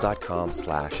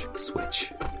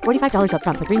mintmobile.com/switch. $45 up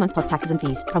front for 3 months plus taxes and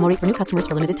fees. Promo rate for new customers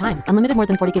for limited time. Unlimited more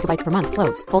than 40 gigabytes per month.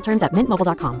 Slows full terms at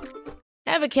mintmobile.com.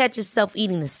 Ever catch yourself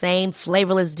eating the same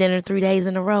flavorless dinner 3 days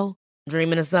in a row?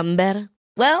 Dreaming of something better?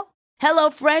 Well,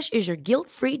 HelloFresh is your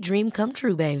guilt-free dream come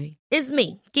true, baby. It's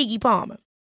me, Keke Palmer.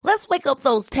 Let's wake up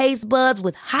those taste buds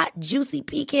with hot, juicy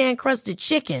pecan-crusted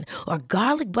chicken or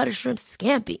garlic butter shrimp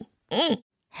scampi.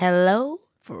 Hello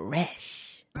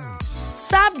Fresh.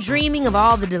 Stop dreaming of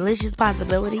all the delicious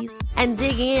possibilities and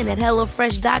dig in at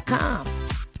HelloFresh.com.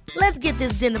 Let's get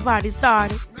this dinner party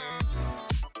started.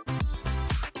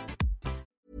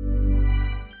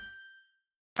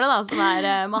 eplet da, som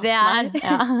massen det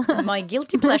her. My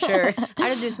guilty pleasure.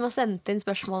 Det du som har sendt inn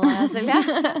spørsmålet, Silje?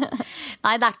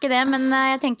 Nei, det ikke det, men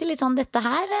jeg tenkte litt sånn, dette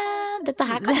her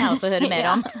kan jeg også høre mer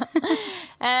om.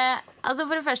 Altså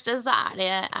for det første så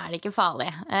det ikke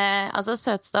farlig. Altså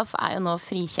søtstoff jo nå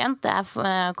frikjent. Det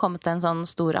kommet en sånn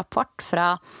stor rapport fra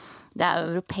det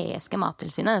europeiske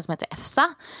mattilsynet, det som heter EFSA,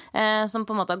 som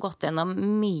på en måte har gått gjennom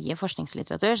mye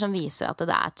forskningslitteratur som viser at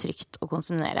det trygt å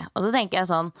konsumere. Og så tenker jeg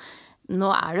sånn,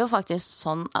 nå det jo faktisk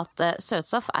sånn at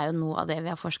søtstoff jo noe av det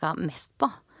vi har forsket mest på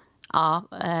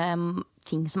av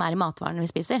ting som i matvarene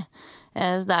vi spiser.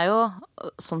 Så det jo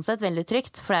sånn sett veldig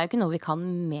trygt, for det jo ikke noe vi kan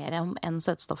mer om enn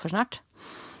søtstoffer snart.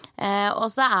 Og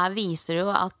så viser det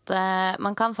jo at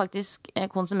man kan faktisk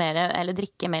konsumere eller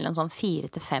drikke mellom sånn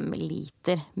 4 til 5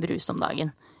 liter brus om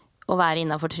dagen og være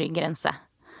innenfor trygg grense.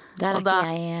 Der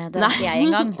ikke jeg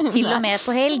engang, til og med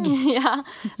på helg. Ja,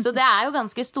 så det jo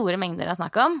ganske store mengder å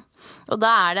snakke om. Og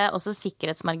da det også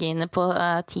sikkerhetsmarginer på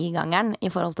 10-gangeren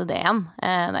i forhold til det igjen.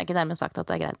 Det ikke dermed sagt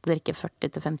at det greit å drikke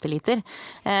 40 til 50 liter.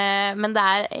 Men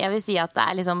jeg vil si at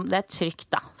det liksom, det trygt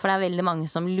da. For det veldig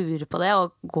mange som lurer på det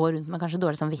og går rundt med kanskje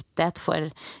dårlig samvittighet for,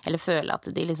 eller føler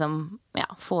at de liksom,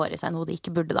 får i seg noe de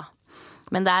ikke burde da.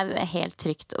 Men det helt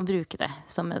trygt å bruke det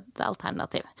som et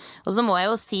alternativ. Og så må jeg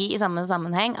jo si i samme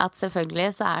sammenheng at selvfølgelig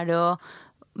så det jo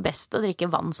best å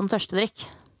drikke vann som tørstedrikk.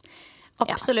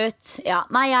 Absolutt, ja.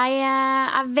 Nei, jeg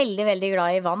veldig, veldig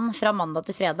glad i vann fra mandag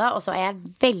til fredag, og så jeg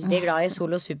veldig glad i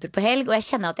Solo Super på helg, og jeg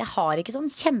kjenner at jeg har ikke sånn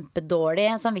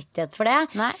kjempedårlig samvittighet for det.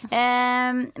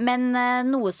 Men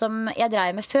noe som jeg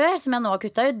dreier med før, som jeg nå har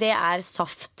kuttet ut, det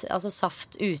saft. Altså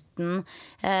saft uten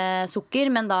sukker,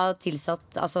 men da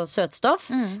tilsatt altså søtstoff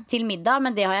til middag,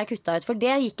 men det har jeg kuttet ut, for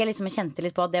det gikk jeg liksom og kjente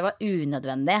litt på at det var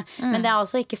unødvendig. Men det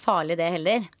altså ikke farlig det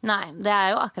heller. Nei, det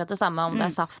jo akkurat det samme om det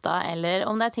saft da, eller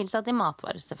om det tilsatt i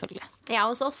matvarer, selvfølgelig. Ja,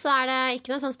 hos oss så det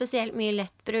ikke noe sånn spesielt mye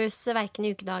lettbrus hverken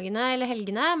i ukedagene eller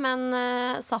helgene, men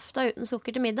safta uten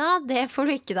sukker til middag, det får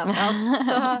du ikke da fra oss.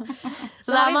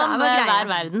 Så da man hver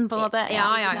verden, på en måte. Ja.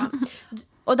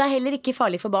 Og det heller ikke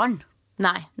farlig for barn.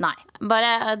 Nei.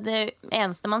 Bare det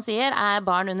eneste man sier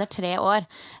barn under 3 år.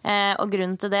 Og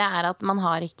grunnen til det at man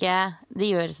har ikke, det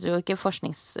gjøres jo ikke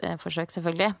forskningsforsøk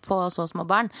selvfølgelig på så små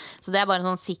barn. Så det bare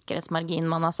en sånn sikkerhetsmargin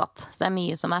man har satt. Så det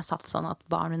mye som satt sånn at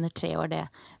barn under 3 år, det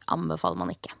anbefaler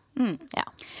man ikke. Ja.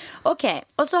 Ok,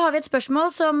 og så har vi et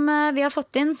spørsmål som vi har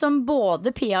fått inn, som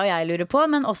både Pia og jeg lurer på,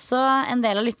 men også en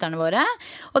del av lytterne våre.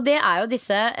 Og det jo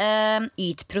disse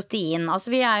Yt Protein. Altså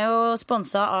vi jo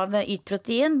sponset av Yt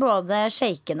Protein, både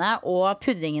shakene og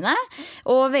puddingene.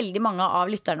 Og veldig mange av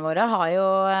lytterne våre har jo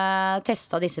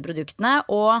testet disse produktene,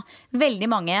 og veldig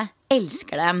mange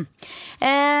elsker dem.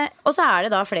 Og så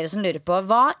det da flere som lurer på,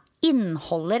 hva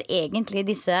inneholder egentlig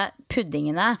disse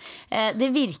puddingene?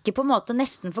 Det virker på en måte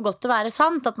nesten for godt til å være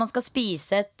sant, at man skal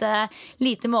spise et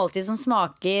lite måltid som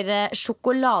smaker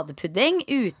sjokoladepudding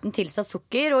uten tilsatt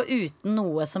sukker og uten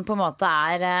noe som på en måte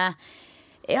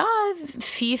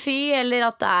fy, eller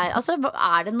at det altså,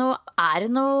 det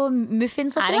noe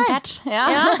muffins oppi der? En catch, ja.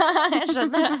 Jeg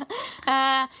skjønner det.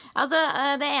 Altså,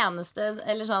 det eneste,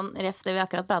 eller sånn ref det vi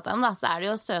akkurat pratet om da, så det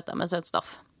jo søta med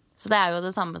søtstoff. Så det jo det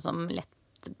samme som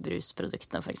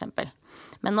lettbrusproduktene for eksempel.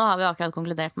 Men nå har vi akkurat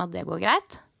konkludert med at det går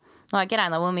greit. Nå har jeg ikke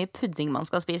regnet hvor mye pudding man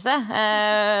skal spise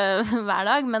hver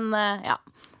dag, men ja,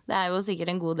 det jo sikkert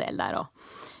en god del der også.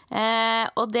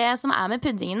 Og det som med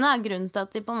puddingene, grunnen til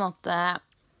at de på en måte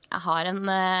har en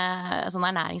sånn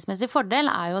ernæringsmessig fordel,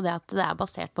 jo det at det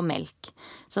basert på melk.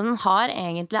 Så den har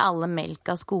egentlig alle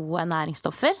melkas gode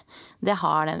næringsstoffer. Det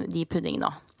har de puddingene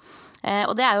også.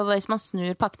 Og det jo hvis man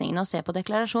snur pakningene og ser på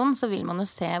deklarasjonen, så vil man jo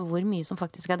se hvor mye som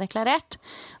faktisk deklarert.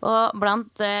 Og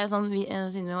blant, sånn,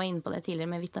 siden vi var inne på det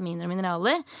tidligere med vitaminer og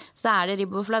mineraler, så det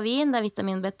riboflavin, det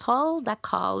vitamin B12, det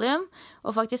kalium,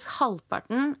 og faktisk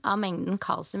halvparten av mengden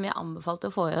kalsium vi anbefalt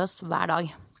å få i oss hver dag.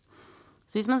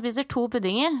 Så hvis man spiser 2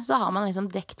 puddinger, så har man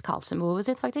liksom dekt kalsiumbehovet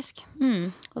sitt faktisk.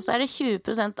 Og så det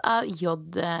 20% av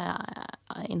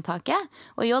jodinntaket.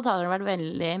 Og jod har det vært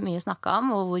veldig mye snakket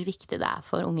om, og hvor viktig det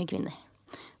for unge kvinner.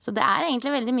 Så det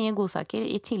egentlig veldig mye godsaker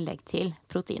i tillegg til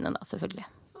proteinet da, selvfølgelig.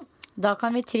 Da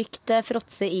kan vi trygt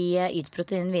fråtse i Yt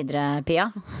Protein videre,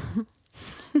 Pia.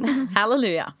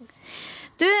 Halleluja.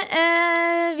 Du,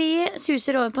 vi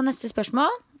suser over på neste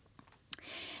spørsmål.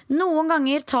 Noen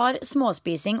ganger tar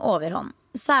småspising overhånd.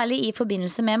 Særlig i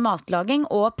forbindelse med matlaging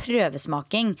og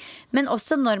prøvesmaking. Men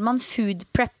også når man food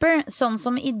prepper, sånn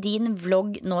som i din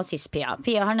vlogg nå sist, Pia.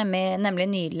 Pia har nemlig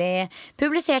nylig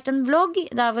publisert en vlogg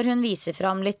der hvor hun viser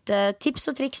fram litt tips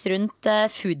og triks rundt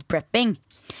food prepping.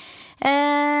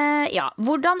 Ja,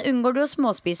 hvordan unngår du å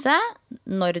småspise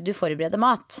når du forbereder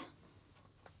mat?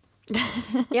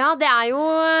 Ja, det jo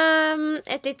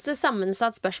et litt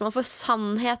sammensatt spørsmål, for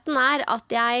sannheten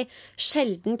at jeg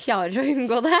sjelden klarer å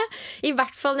unngå det. I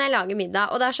hvert fall når jeg lager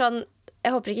middag. Og det sånn,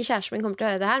 jeg håper ikke kjæresten min kommer til å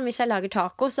høre det her, men hvis jeg lager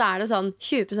taco, så det sånn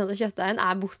 20% av kjøttdeigen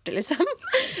borte, liksom.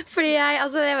 Fordi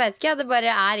jeg vet ikke, det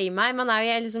bare i meg. Man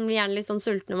jo liksom gjerne litt sånn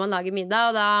sulten når man lager middag,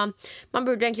 og da, man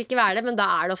burde jo egentlig ikke være det, men da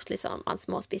det ofte liksom, man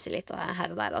småspiser litt her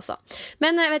og der, altså.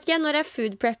 Men jeg vet ikke, når jeg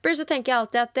food prepper, så tenker jeg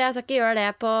alltid at jeg skal ikke gjøre det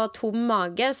på tom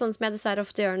mage, sånn som jeg dessverre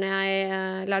ofte gjør når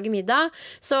jeg lager middag.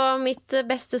 Så mitt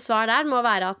beste svar der må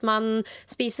være at man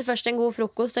spiser først en god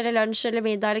frokost, eller lunsj, eller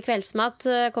middag, eller kveldsmat,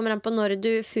 kommer an på når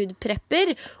du food prepper,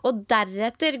 og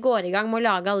deretter går i gang med å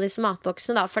lage alle disse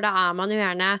matboksene da, for da man jo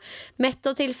gjerne mett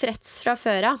og tilfreds fra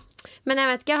før av. Men jeg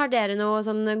vet ikke, har dere noen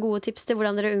sånne gode tips til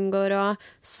hvordan dere unngår å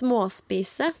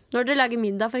småspise når dere lager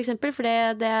middag for eksempel, for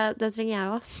det trenger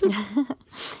jeg også.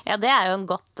 Ja, det jo en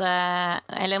godt,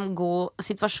 eller en god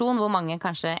situasjon hvor mange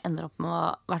kanskje ender opp med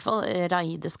å i hvert fall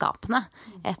raide skapene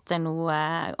etter noe,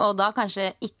 og da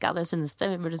kanskje ikke av det sunneste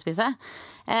vi burde spise.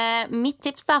 Mitt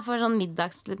tips da for sånn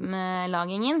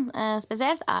middagslagingen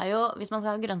spesielt jo, hvis man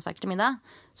skal ha grønnsaker til middag,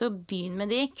 så begynn med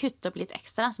de, kutt opp litt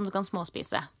ekstra som du kan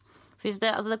småspise. For hvis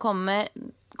det kommer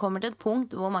til et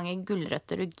punkt hvor mange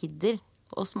gulrøtter du gidder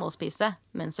å småspise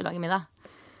mens du lager middag.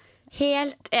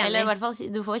 Helt enig. Eller i hvert fall,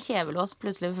 du får kjevelås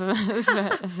plutselig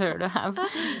før du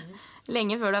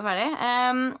lenge før du ferdig.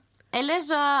 Eller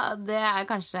så, det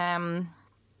kanskje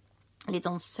litt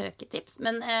sånn søketips.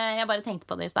 Men jeg bare tenkte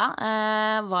på det i sted,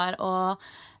 var å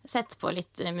sette på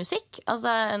litt musikk, altså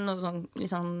noe sånn,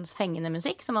 litt sånn fengende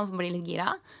musikk, så man blir litt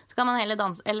gira. Så kan man heller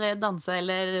danse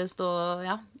eller stå,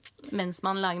 mens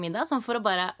man lager middag, sånn for å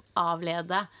bare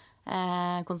avlede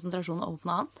konsentrasjon og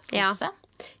åpne annet. Fokuset.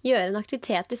 Gjøre en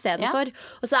aktivitet i stedet for.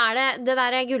 Og så det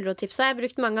der gulrottipset jeg har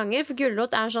brukt mange ganger, for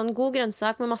gulrot en sånn god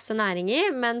grønnsak med masse næring i,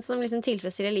 men som liksom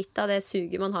tilfredsstiller litt av det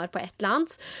suget man har på et eller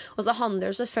annet. Og så handler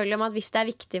det selvfølgelig om at hvis det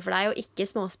viktig for deg å ikke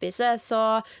småspise, så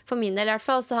for min del i hvert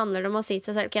fall, så handler det om å si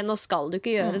til deg selv, ok, nå skal du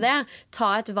ikke gjøre det.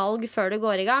 Ta et valg før du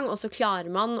går i gang, og så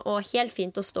klarer man å helt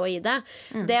fint å stå i det.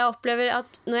 Det jeg opplever at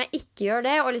når jeg ikke gjør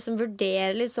det, og liksom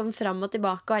vurderer litt sånn fram og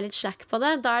tilbake og litt slack på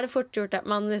det, da det fort gjort at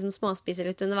man liksom småspiser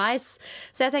litt underveis.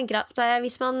 Så jeg tenker at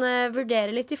hvis man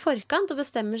vurderer litt i forkant og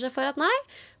bestemmer seg for at nei,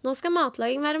 nå skal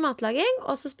matlaging være matlaging,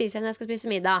 og så spiser jeg når jeg skal spise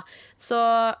middag, så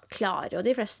klarer jo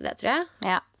de fleste det, tror jeg.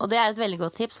 Ja, og det et veldig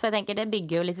godt tips, for jeg tenker det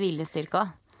bygger jo litt viljestyrke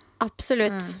også.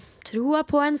 Absolutt. Troa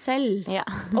på en selv,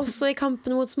 også i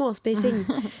kampen mot småspising.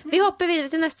 Vi hopper videre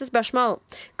til neste spørsmål.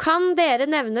 Kan dere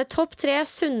nevne topp 3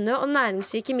 sunne og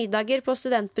næringsrike middager på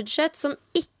studentbudsjett som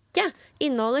ikke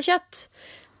inneholder kjøtt?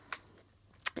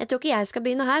 Jeg tror ikke jeg skal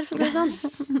begynne her, for å si det sånn.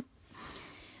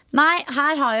 Nei,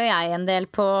 her har jo jeg en del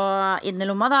på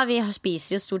innerlomma da. Vi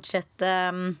spiser jo stort sett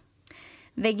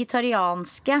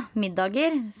vegetarianske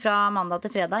middager fra mandag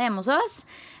til fredag hjemme hos oss.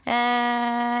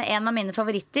 En av mine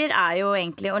favoritter jo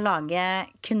egentlig å lage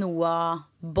quinoa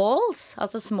balls,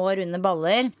 altså små runde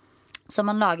baller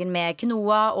som man lager med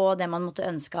quinoa og det man måtte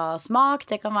ønske av smak.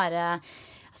 Det kan være,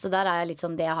 altså der jeg litt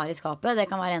sånn det jeg har i skapet. Det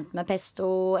kan være enten med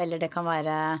pesto, eller det kan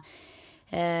være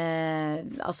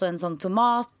altså en sånn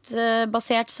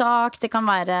tomatbasert sak. Det kan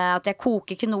være at jeg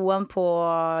koker quinoaen på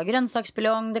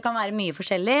grønnsaksbuljong. Det kan være mye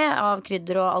forskjellig av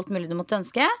krydder og alt mulig du måtte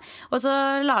ønske. Og så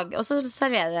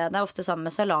serverer jeg det ofte sammen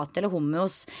med salat eller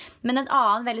hummus. Men en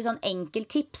annen veldig sånn enkel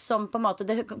tips som på en måte,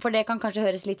 for det kan kanskje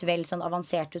høres litt vel sånn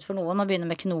avansert ut for noen å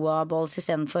begynne med quinoa balls i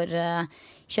stedet for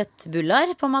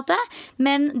kjøttbuller på en måte.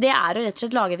 Men det å rett og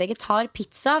slett lage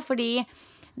vegetarpizza, fordi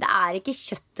det ikke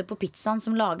kjøttet på pizzaen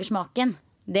som lager smaken.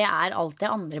 Det alt det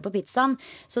andre på pizzaen.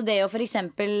 Så det å for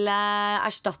eksempel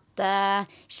erstatte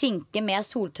skinke med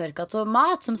soltørka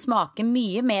tomat, som smaker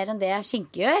mye mer enn det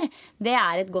skinke gjør, det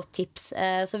et godt tips.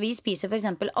 Så vi spiser for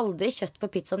eksempel aldri kjøtt på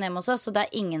pizzaen hjemme hos oss, så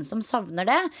det ingen som savner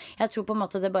det. Jeg tror på en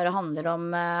måte det bare handler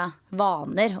om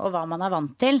vaner og hva man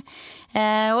vant til.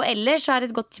 Og ellers så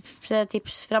et godt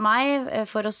tips fra meg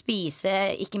for å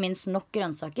spise ikke minst nok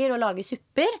grønnsaker og lage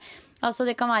supper. Altså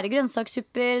det kan være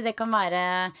grønnsakssupper, det kan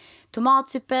være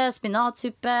tomatsuppe,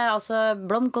 spinatsuppe, altså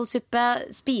blomkålsuppe.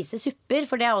 Spise supper,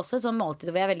 for det også et sånt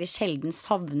måltid hvor jeg veldig sjelden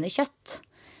savner kjøtt.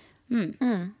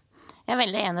 Jeg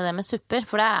veldig enig i det med supper,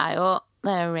 for det jo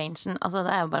rangen, altså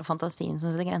det jo bare fantasien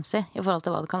som setter grenser i forhold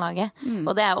til hva du kan lage.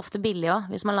 Og det jo ofte billig også,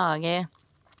 hvis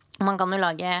man kan jo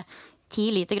lage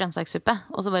 10 liter grønnsakssuppe,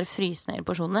 og så bare fryse ned i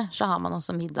porsjoner, så har man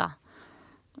også middag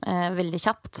veldig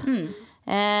kjapt.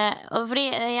 Og fordi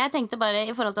jeg tenkte bare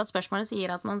i forhold til at spørsmålet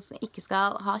sier at man ikke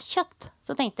skal ha kjøtt,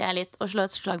 så tenkte jeg litt å slå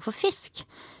et slag for fisk.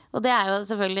 Og det jo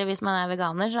selvfølgelig, hvis man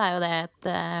veganer, så jo det et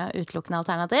utelukkende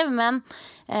alternativ. Men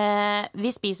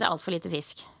vi spiser alt for lite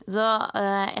fisk. Så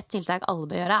et tiltak alle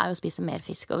bør gjøre er å spise mer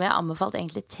fisk. Og vi har anbefalt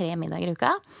egentlig 3 middager i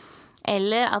uka.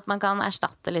 Eller at man kan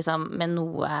erstatte liksom, med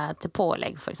noe til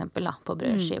pålegg, for eksempel, da, på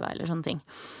brødskiva eller sånne ting.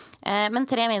 Men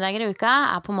 3 middager i uka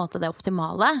er på en måte det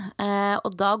optimale.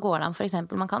 Og da går det an, for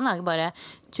eksempel, man kan lage bare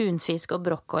tunfisk og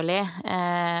brokkoli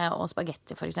og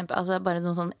spagetti, for eksempel. Altså bare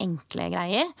noen sånne enkle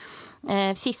greier.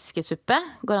 Fiskesuppe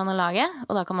går an å lage,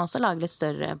 og da kan man også lage litt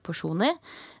større porsjoner.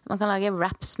 Man kan lage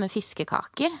wraps med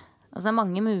fiskekaker. Altså det er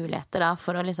mange muligheter da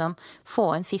for å liksom få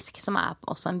en fisk som er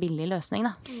også en billig løsning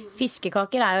da.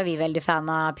 Fiskekaker er jo vi veldig fan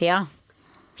av, Pia.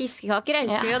 Fiskekaker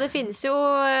elsker vi, og det finnes jo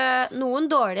noen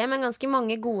dårlige, men ganske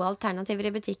mange gode alternativer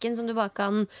i butikken som du bare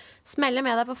kan smelle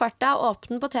med deg på farta,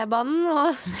 åpne den på T-banen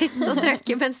og sitte og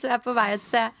trykke mens du er på vei et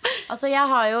sted. Altså jeg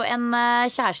har jo en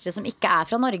kjæreste som ikke er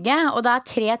fra Norge, og det er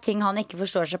 3 ting han ikke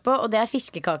forstår seg på, og det er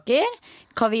fiskekaker,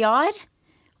 kaviar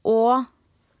og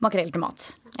makrell til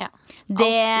mat. Ja.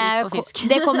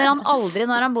 Det kommer han aldri,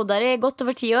 når han bodde der i godt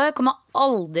over 10 år, kommer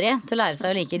aldri til å lære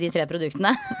seg å like de 3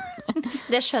 produktene.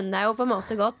 Det skjønner jeg jo på en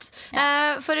måte godt.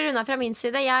 For å runde av fra min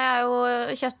side, jeg er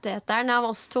jo kjøtteteren av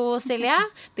oss 2, Silje.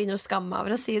 Begynner å skamme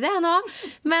over å si det nå.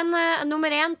 Men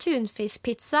nummer 1,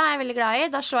 tunfiskpizza er jeg veldig glad i.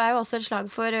 Da slår jeg jo også et slag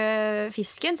for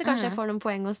fisken, så kanskje jeg får noen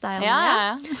poeng hos deg.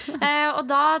 Og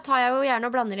da tar jeg jo gjerne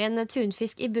og blander inn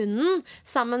tunfisk i bunnen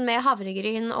sammen med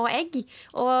havregryn og egg.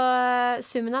 Og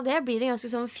summen av det blir en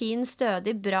ganske sånn fin,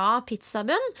 stødig, bra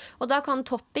pizzabunn. Og da kan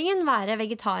toppingen være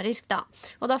vegetarisk da.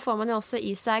 Og da får man jo også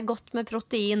i seg godt med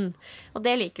protein, og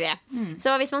det liker vi.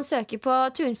 Så hvis man søker på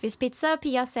tunfiskpizza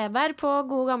Pia Seberg på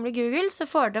gode gamle Google, så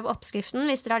får dere opp oppskriften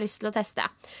hvis dere har lyst til å teste.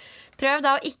 Prøv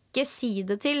da å ikke si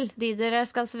det til de dere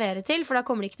skal servere til, for da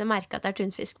kommer de ikke til å merke at det er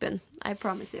tunfiskbunn. I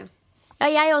promise you. Ja,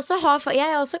 jeg er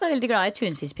også veldig glad i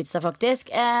tunfiskpizza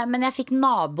faktisk, men jeg fikk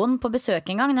naboen på besøk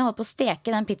en gang når jeg holdt på å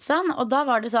steke den pizzaen, og da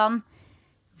var det sånn,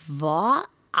 hva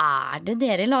er det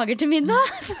dere lager til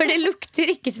middag? For det lukter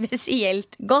ikke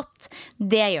spesielt godt.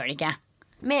 Det gjør det ikke.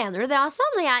 Mener du det, altså?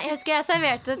 Jeg husker jeg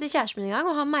serverte det til kjæresten min en gang,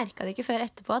 og han merket det ikke før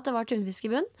etterpå at det var tunfisk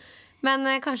i bunn. Men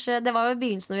kanskje, det var jo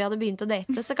begynnelsen når vi hadde begynt å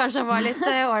date, så kanskje det var litt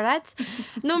ålreit.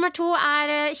 Nummer 2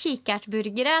 er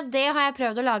kikertburgere. Det har jeg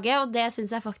prøvd å lage, og det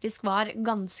synes jeg faktisk var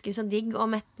ganske så digg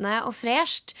og mettende og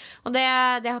fresht. Og det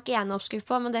har ikke jeg noe oppskrift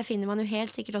på, men det finner man jo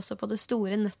helt sikkert også på det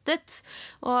store nettet.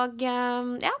 Og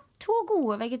ja, 2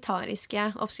 gode vegetariske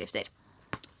oppskrifter.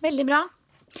 Veldig bra.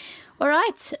 All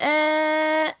right.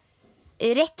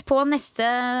 Rett på neste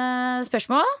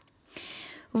spørsmål.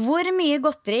 Hvor mye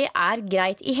godteri er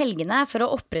greit i helgene for å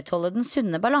opprettholde den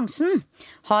sunne balansen?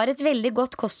 Har et veldig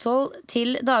godt kosthold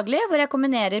til daglig, hvor jeg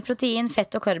kombinerer protein,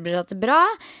 fett og karbohydrater bra,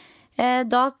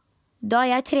 da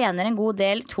jeg trener en god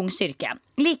del tung styrke.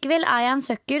 Likevel er jeg en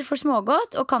søkker for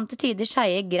smågodt og kan til tider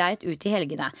skeie greit ut i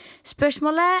helgene.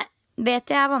 Spørsmålet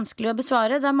vet jeg er vanskelig å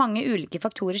besvare, da mange ulike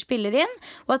faktorer spiller inn,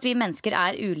 og at vi mennesker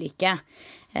er ulike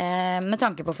med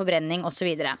tanke på forbrenning og så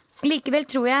videre. Likevel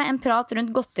tror jeg en prat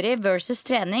rundt godteri versus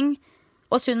trening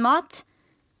og sunn mat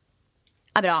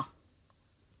er bra.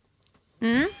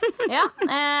 Ja,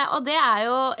 og det er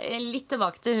jo litt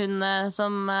tilbake til hun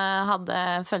som hadde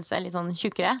følt seg litt sånn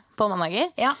tjukkere på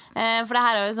mandager. Ja. For det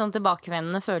her er jo sånn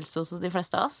tilbakevendende følelse hos de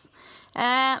fleste av oss.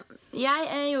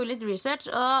 Jeg gjorde litt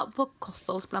research, og på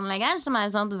kostholdsplanleggeren, som er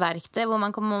et sånt verktøy hvor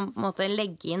man kan på en måte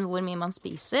legge inn hvor mye man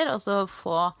spiser, og så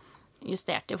få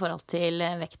justert i forhold til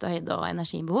vekt og høyde og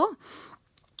energibehov,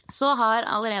 så har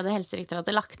allerede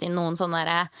Helsedirektoratet lagt inn noen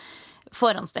sånne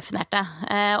forhåndsdefinerte.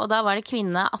 Og da var det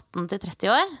kvinne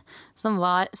 18-30 år som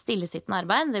var stillesittende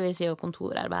arbeid, det vil si jo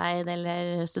kontorarbeid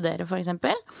eller studere for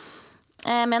eksempel,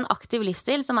 med en aktiv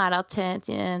livsstil som er da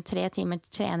 3 timer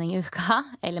trening i uka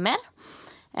eller mer.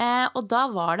 Og da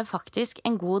var det faktisk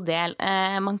en god del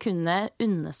man kunne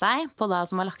unne seg på da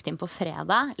som var lagt inn på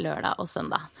fredag, lørdag og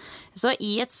søndag. Så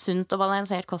i et sunt og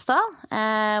balansert kosthold,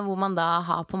 hvor man da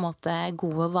har på en måte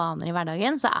gode vaner i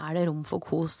hverdagen, så er det rom for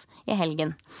kos i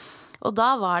helgen. Og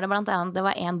da var det blant annet, det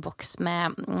var en boks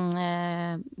med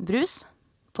brus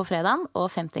på fredagen og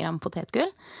 50 gram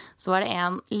potetgull. Så var det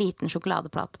en liten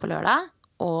sjokoladeplate på lørdag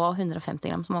og 150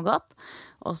 gram smågodt.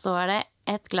 Og så var det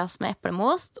et glass med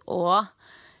eplemost og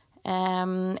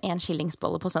en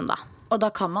skillingsbolle på søndag. Og da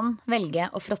kan man velge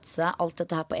å fråtse alt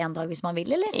dette her på en dag hvis man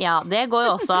vil, eller? Ja, det går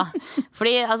jo også.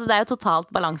 Fordi altså, det er jo totalt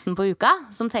balansen på uka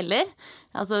som teller.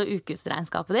 Altså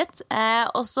ukesregnskapet ditt.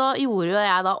 Og så gjorde jo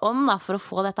jeg da om da, for å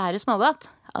få dette her i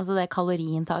smågodt. Altså det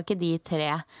kaloriinntaket de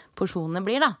 3 porsjonene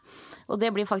blir da. Og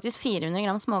det blir faktisk 400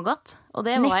 gram smågodt. Og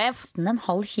det var nesten en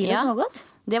halv kilo smågodt?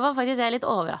 Det var faktisk jeg litt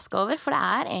overrasket over, for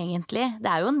det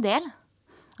er jo en del.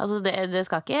 Altså det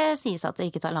skal ikke sies at det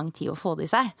ikke tar lang tid å få det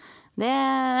i seg.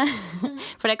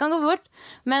 For det kan gå fort.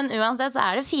 Men uansett så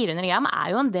det 400 gram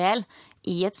jo en del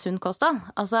i et sunt kosthold.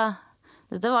 Altså,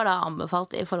 dette var da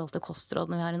anbefalt i forhold til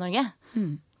kostrådene vi har i Norge.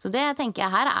 Så det tenker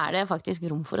jeg her det faktisk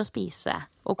rom for å spise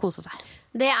og kose seg.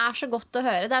 Det så godt å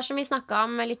høre. Det som vi snakket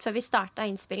om litt før vi startet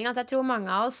innspillingen, at jeg tror mange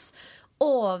av oss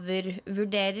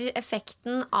overvurderer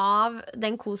effekten av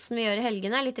den kosen vi gjør i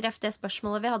helgene. Litt reft det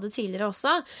spørsmålet vi hadde tidligere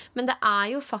også. Men det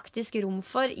jo faktisk rom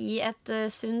for i et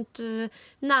sunt,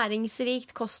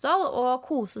 næringsrikt kosthold å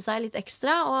kose seg litt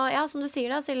ekstra. Og ja, som du sier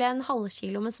da, Silje, en halv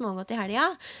kilo med smågodt i helga.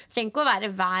 Det trenger ikke å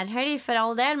være hver helg for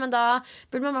all del, men da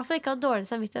burde man i hvert fall ikke ha dårlig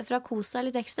samvittighet for å kose seg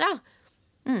litt ekstra.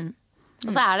 Og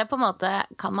så det på en måte,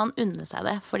 kan man unne seg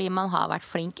det fordi man har vært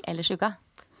flink ellers i uka?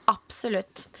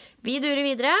 Absolutt. Vi durer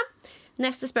videre.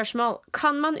 Neste spørsmål.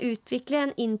 Kan man utvikle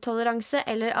en intoleranse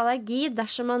eller allergi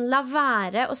dersom man lar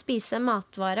være å spise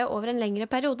matvare over en lengre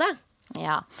periode?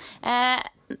 Ja.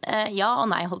 Ja og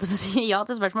nei, holdt jeg på å si. Ja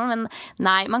til spørsmål, men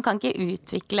nei, man kan ikke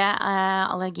utvikle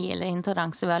allergi eller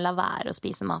intoleranse ved å la være å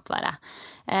spise matvare.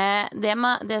 Her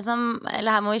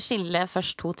må vi skille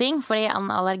først to ting, fordi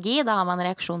en allergi, da har man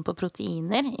reaksjon på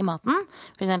proteiner i maten,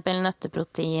 for eksempel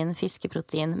nøtteprotein,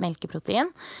 fiskeprotein,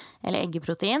 melkeprotein, eller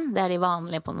eggeprotein, det de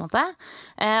vanlige på en måte.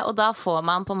 Og da får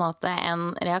man på en måte en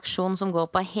reaksjon som går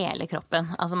på hele kroppen.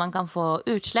 Altså man kan få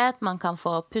utslett, man kan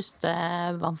få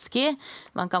pustevansker,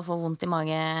 man kan få vondt i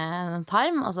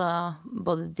mage-tarm, altså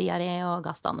både diaré og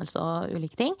gassdannelse og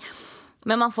ulike ting.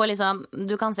 Men man får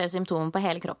du kan se symptomer på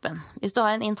hele kroppen. Hvis du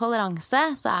har en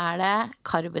intoleranse, så det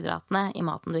karbohydratene i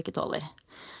maten du ikke tåler.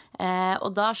 Og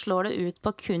da slår det ut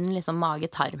på kun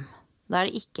mage-tarm. Da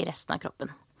det ikke resten av kroppen,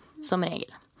 som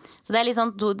regel. Så det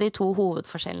de to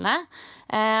hovedforskjellene.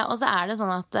 Og så det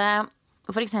sånn at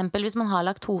for eksempel hvis man har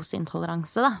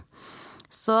laktoseintoleranse da,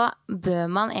 så bør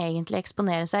man egentlig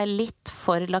eksponere seg litt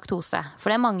for laktose.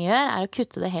 For det mange gjør å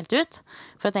kutte det helt ut,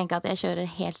 for å tenke at jeg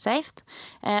kjører helt safe.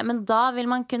 Men da vil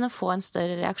man kunne få en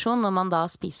større reaksjon når man da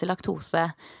spiser laktose,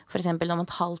 for eksempel om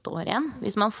et halvt år igjen.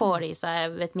 Hvis man får det i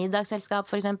seg ved et middagsselskap,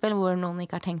 for eksempel, hvor noen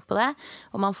ikke har tenkt på det,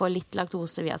 og man får litt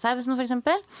laktose via sausen, for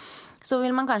eksempel, så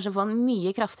vil man kanskje få en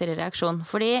mye kraftigere reaksjon.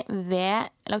 Fordi ved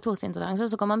laktoseintoleranse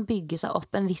så kan man bygge seg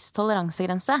opp en viss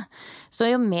toleransegrense. Så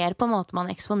jo mer på en måte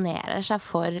man eksponerer seg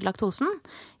for laktosen,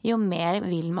 jo mer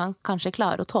vil man kanskje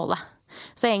klare å tåle.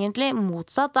 Så egentlig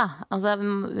motsatt da. Altså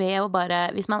ved å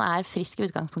hvis man frisk i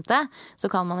utgangspunktet, så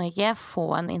kan man ikke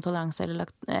få en intoleranse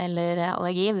eller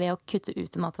allergi ved å kutte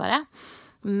ut en matvare.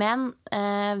 Men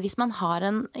hvis man har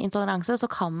en intoleranse, så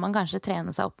kan man kanskje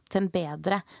trene seg opp til en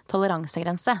bedre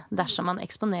toleransegrense dersom man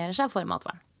eksponerer seg for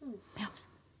matvaren. Ja.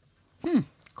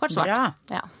 Kort svart. Bra.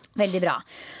 Ja. Veldig bra.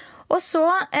 Og så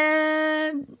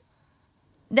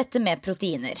dette med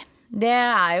proteiner. Det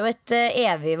jo et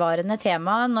evigvarende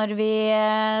tema når vi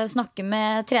snakker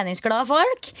med treningsglade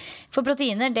folk. For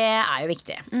proteiner, det jo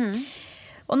viktig.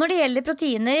 Og når det gjelder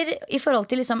proteiner i forhold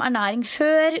til ernæring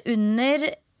før, under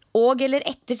og eller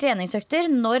etter treningsøkter,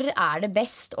 når det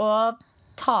best å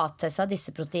ta til seg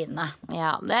disse proteinene?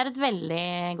 Ja, det et veldig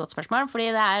godt spørsmål,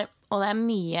 fordi det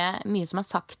mye som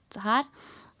sagt her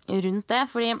rundt det,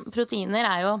 fordi proteiner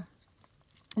jo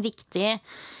viktig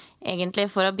egentlig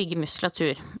for å bygge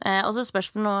muskulatur. Og så spørs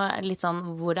det nå litt sånn,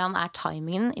 hvordan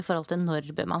timingen i forhold til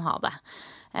når bør man ha det?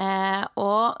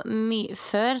 Og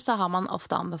før så har man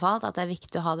ofte anbefalt at det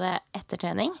viktig å ha det etter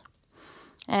trening.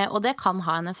 Og det kan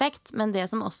ha en effekt, men det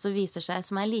som også viser seg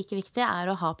som like viktig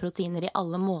å ha proteiner i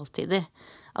alle måltider.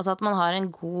 Altså at man har en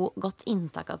godt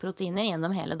inntak av proteiner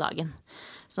gjennom hele dagen.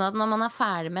 Sånn at når man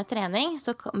ferdig med trening,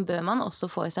 så bør man også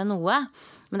få i seg noe.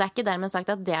 Men det ikke dermed sagt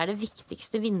at det det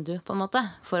viktigste vinduet på en måte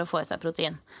for å få i seg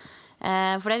protein.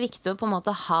 For det viktig å på en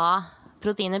måte ha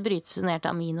proteiner brytes ned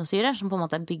til aminosyrer, som på en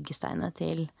måte bygesteinene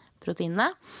til proteinene.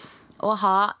 Å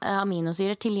ha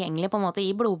aminosyrer tilgjengelig på en måte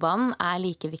i blodbanen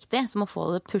like viktig som å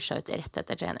få det pushet ut rett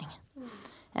etter trening.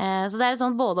 Så det et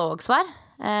sånn både og svar,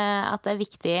 at det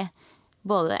viktig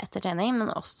både etter trening, men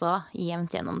også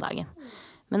jevnt gjennom dagen.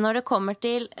 Men når det kommer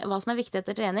til hva som viktig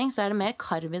etter trening, så det mer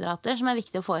karbohydrater som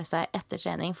viktig å få i seg etter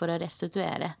trening for å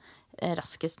restituere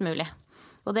raskest mulig.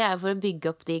 Og det jo for å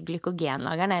bygge opp de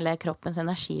glykogenlagerne, eller kroppens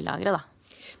energilagre da.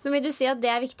 Men vil du si at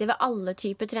det viktig ved alle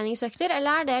typer treningsøkter,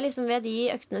 eller det liksom ved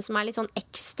de øktene som litt sånn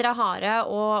ekstra harde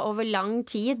og over lang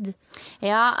tid?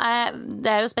 Ja,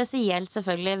 det jo spesielt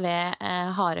selvfølgelig ved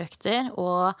harde økter,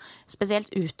 og spesielt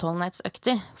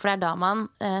utholdenhetsøkter, for det da man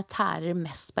tærer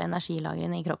mest på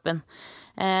energilagrene i kroppen.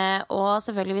 Og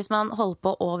selvfølgelig hvis man holder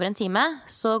på over en time,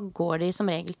 så går de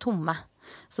som regel tomme.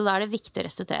 Så da det viktig å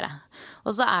restituere.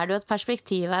 Og så det jo et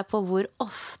perspektiv her på hvor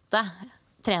ofte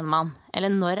trener man?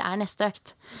 Eller når neste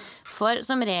økt? For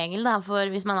som regel da, for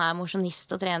hvis man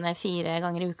mosjonist og trener 4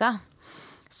 ganger i uka,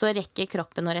 så rekker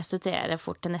kroppen å restituere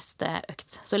fort til neste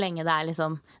økt, så lenge det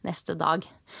liksom neste dag.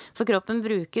 For kroppen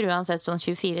bruker uansett sånn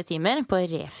 24 timer på å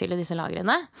refylle disse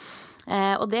lagrene.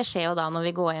 Og det skjer jo da når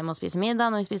vi går hjem og spiser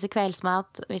middag, når vi spiser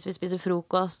kveldsmat, hvis vi spiser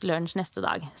frokost, lunsj neste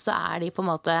dag. Så de på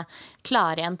en måte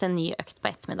klare igjen til en ny økt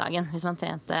på ettermiddagen, hvis man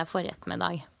trente forrige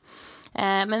ettermiddag.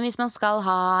 Men hvis man skal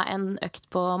ha en økt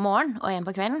på morgen og en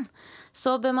på kvelden,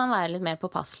 så bør man være litt mer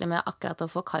påpasselig med akkurat å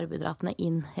få karbohydratene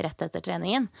inn rett etter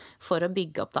treningen, for å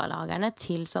bygge opp da lagerne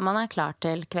til så man klar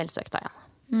til kveldsøkta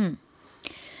igjen.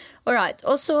 Alright,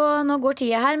 og så nå går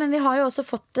tida her, men vi har jo også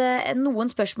fått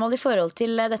noen spørsmål i forhold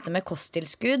til dette med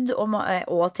kosttilskudd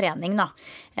og trening da.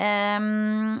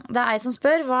 Det ei som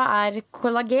spør, hva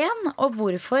kollagen, og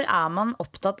hvorfor man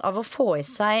opptatt av å få i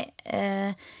seg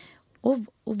og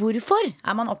hvorfor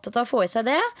man opptatt av å få i seg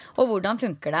det, og hvordan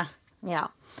funker det? Ja,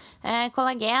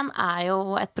 kollagen jo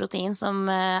et protein som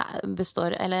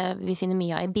består, eller vi finner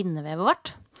mye av i bindevevet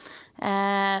vårt.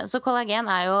 Så kollagen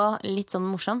jo litt sånn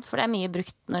morsomt, for det mye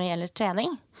brukt når det gjelder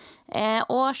trening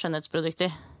og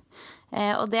skjønnhetsprodukter.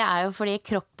 Og det jo fordi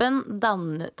kroppen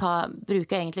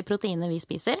bruker egentlig proteiner vi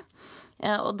spiser,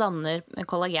 og danner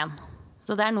kollagen.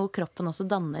 Så det noe kroppen også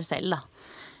danner selv da.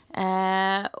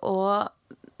 Og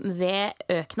ved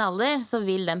økende alder så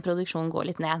vil den produksjonen gå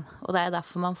litt ned. Og det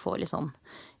derfor man får litt sånn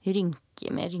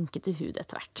mer rynkete hud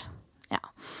etter hvert. Ja.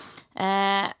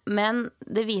 Men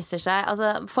det viser seg,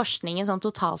 altså forskningen sånn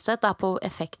totalt sett da, på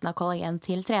effekten av kollagen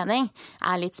til trening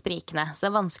litt sprikende. Så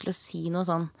det vanskelig å si noe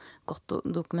sånn godt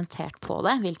dokumentert på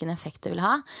det, hvilken effekt det vil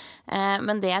ha.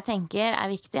 Men det jeg tenker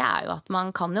viktig jo at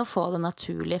man kan jo få det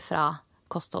naturlig fra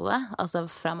kostholdet, altså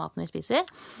fra maten vi spiser.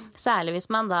 Særlig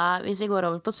hvis vi går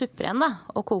over på supper igjen da,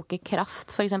 og koker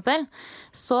kraft for eksempel,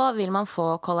 så vil man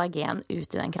få kollagen ut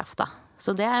i den krafta.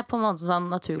 Så det på en måte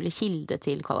sånn naturlig kilde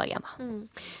til kollagen.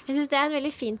 Jeg synes det et veldig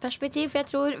fint perspektiv, for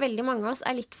jeg tror veldig mange av oss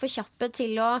litt for kjappe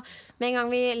til å, med en gang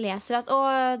vi leser at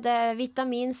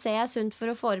vitamin C sunt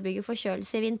for å forebygge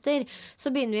forkjølelse i vinter,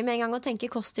 så begynner vi med en gang å tenke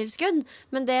kosttilskudd.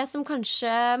 Men det som kanskje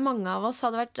mange av oss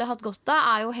hadde hatt godt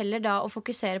av, jo heller da å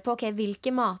fokusere på hvilke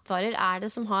matvarer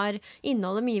det som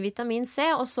inneholder mye vitamin C,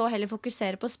 og så heller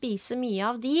fokusere på å spise mye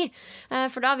av de.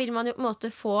 For da vil man jo på en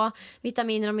måte få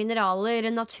vitaminer og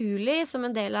mineraler naturlig, som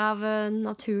en del av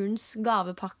naturens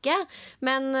gavepakke.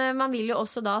 Men man vil jo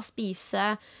også da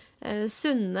spise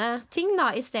sunne ting da,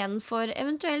 i stedet for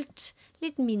eventuelt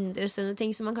litt mindre sunne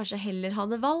ting som man kanskje heller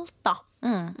hadde valgt da.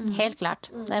 Helt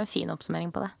klart. Det en fin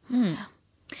oppsummering på det.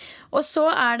 Og så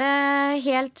det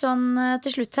helt sånn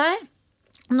til slutt her,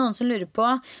 noen som lurer på,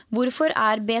 hvorfor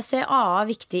BCAA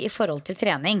viktig i forhold til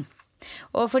trening?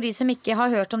 Og for de som ikke har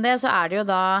hørt om det, så det jo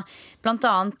da blant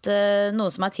annet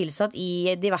noe som tilsatt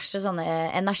i diverse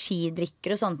sånne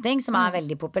energidrikker og sånne ting, som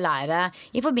veldig populære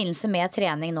i forbindelse med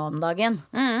trening nå om dagen.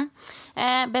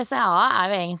 BCAA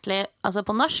jo egentlig, altså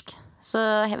på norsk, så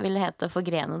vil det hete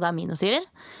forgrenede aminosyrer.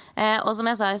 Og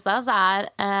som jeg sa i sted, så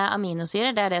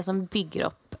aminosyrer det som bygger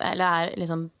opp, eller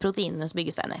liksom proteinenes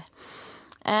byggesteiner.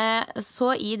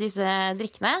 Så i disse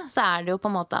drikkene så det jo på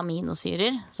en måte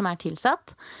aminosyrer som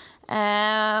tilsatt.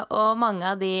 Og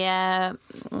mange av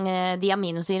de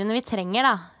aminosyrene vi trenger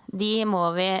da, de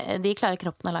klarer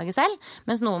kroppen å lage selv,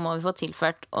 mens noe må vi få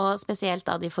tilført, og spesielt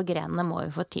da de forgrenene må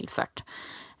vi få tilført.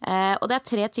 Og det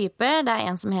 3 typer. Det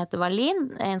en som heter valin,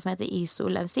 en som heter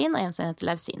isoleucin, og en som heter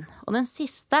leucin. Og den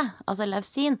siste, altså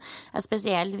leucin,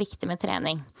 spesielt viktig med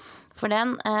trening. For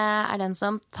den den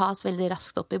som tas veldig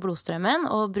raskt opp i blodstrømmen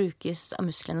og brukes av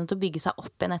musklene til å bygge seg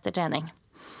opp igjen etter trening.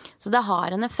 Så det har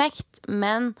en effekt,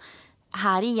 men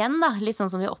her igjen da, litt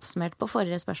sånn som vi oppsummerte på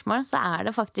forrige spørsmål, så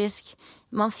det faktisk,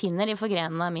 man finner de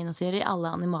forgrenede aminosyrer i alle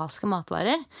animalske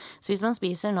matvarer. Så hvis man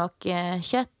spiser nok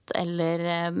kjøtt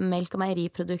eller melk- og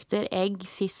meieriprodukter, egg,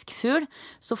 fisk, fugl,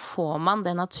 så får man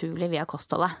det naturlig via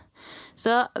kostholdet.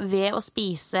 Så ved å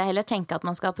spise, eller tenke at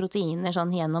man skal ha proteiner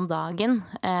sånn gjennom dagen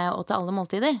og til alle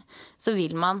måltider, så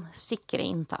vil man sikre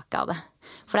inntaket av det.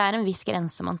 For det en viss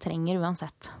grense man trenger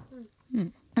uansett.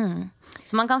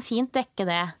 Så man kan fint dekke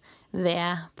det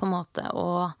ved på en måte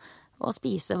å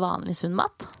spise vanlig sunn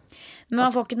mat. Men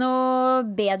man får ikke noe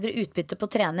bedre utbytte på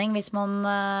trening hvis man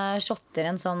shotter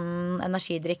en sånn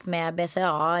energidrikk med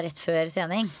BCAA rett før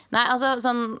trening? Nei, altså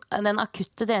sånn, den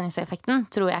akutte treningseffekten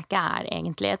tror jeg ikke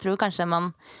egentlig. Jeg tror kanskje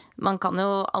man kan jo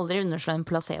aldri underslå en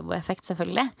placeboeffekt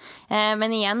selvfølgelig.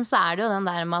 Men igjen så det jo den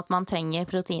der med at man trenger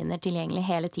proteiner tilgjengelig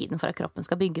hele tiden for at kroppen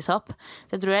skal bygges opp.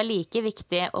 Så jeg tror det like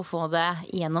viktig å få det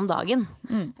gjennom dagen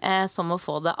som å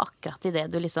få det akkurat i det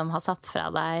du liksom har satt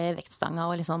fra deg vektstanga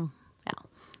og liksom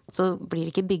Så blir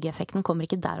ikke byggeeffekten, kommer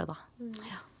ikke der og da.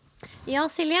 Ja,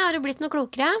 Silje, har du blitt noe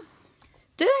klokere?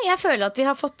 Du, jeg føler at vi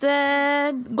har fått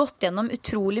gått gjennom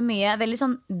utrolig mye, veldig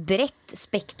sånn bredt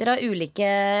spekter av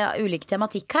ulike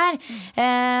tematikk her.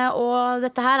 Og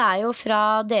dette her er jo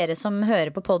fra dere som hører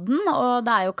på podden, og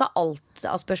det er jo ikke alt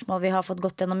av spørsmål vi har fått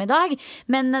gått gjennom i dag.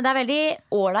 Men det er veldig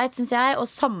ålreit, synes jeg, å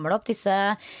samle opp disse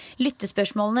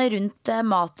lyttespørsmålene rundt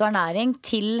mat og ernæring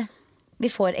til vi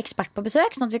får ekspert på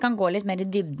besøk, sånn at vi kan gå litt mer i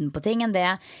dybden på ting enn det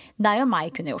jo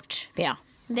meg kunne gjort, Pia.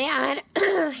 Det er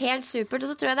helt supert, og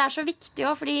så tror jeg det er så viktig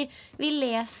også, fordi vi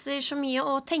leser så mye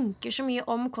og tenker så mye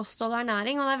om kosthold og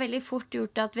ernæring, og det er veldig fort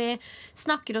gjort at vi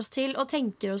snakker oss til og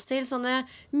tenker oss til sånne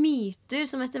myter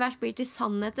som etter hvert blir til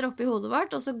sannheter oppi hodet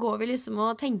vårt, og så går vi liksom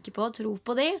og tenker på og tror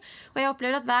på de. Og jeg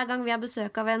opplever at hver gang vi har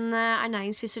besøk av en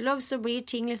ernæringsfysiolog, så blir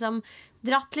ting liksom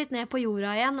dratt litt ned på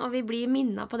jorda igjen, og vi blir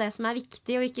minnet på det som er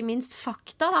viktig, og ikke minst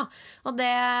fakta, da. Og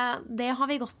det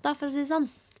har vi godt av, for å si det sånn.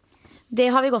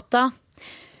 Det har vi godt av.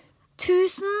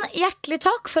 Tusen hjertelig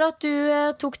takk for at du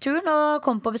tok turen og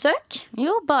kom på besøk.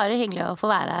 Jo, bare hyggelig å få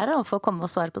være her og få komme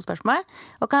og svare på spørsmål.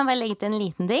 Og kan jeg bare legge til en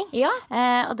liten ting? Ja.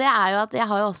 Og det er jo at jeg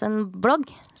har jo også en blogg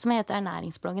som heter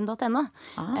ernæringsbloggen.no.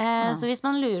 Så hvis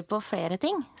man lurer på flere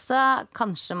ting, så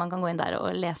kanskje man kan gå inn der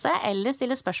og lese, eller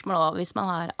stille spørsmål også, hvis man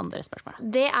har andre spørsmål.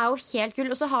 Det er jo helt kult.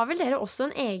 Og så har vel dere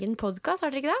også en egen podcast, har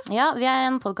dere ikke det? Ja, vi har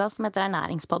en podcast som heter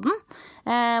Ernæringspodden,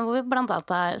 hvor vi blant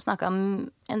annet har snakket om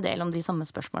en del om de samme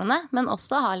spørsmålene, men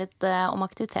også ha litt om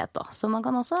aktivitet da. Så man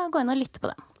kan også gå inn og lytte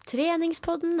på det.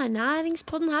 Treningspodden,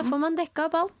 ernæringspodden, her får man dekket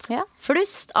opp alt. Ja.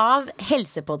 Flust av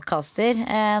helsepodcaster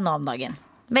nå om dagen.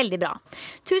 Veldig bra.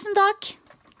 Tusen takk.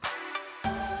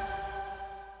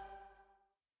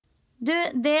 Du,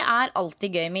 det er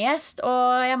alltid gøy med gjest,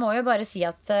 og jeg må jo bare si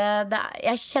at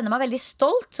jeg kjenner meg veldig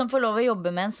stolt som får lov å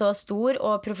jobbe med en så stor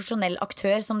og profesjonell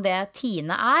aktør som det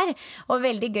Tine er. Og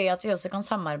veldig gøy at vi også kan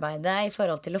samarbeide i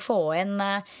forhold til å få inn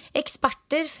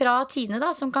eksperter fra Tine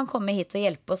da, som kan komme hit og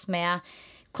hjelpe oss med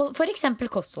for eksempel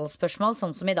kostholdsspørsmål,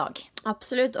 sånn som i dag.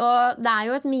 Absolutt, og det er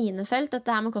jo et minefelt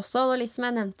dette her med kosthold, og litt som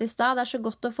jeg nevnte i sted, det er så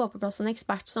godt å få på plass en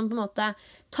ekspert som på en måte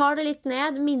tar det litt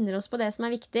ned, minner oss på det som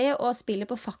er viktig, og spiller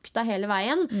på fakta hele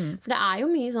veien. For det er jo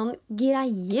mye sånn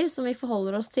greier som vi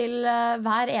forholder oss til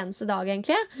hver eneste dag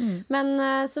egentlig. Men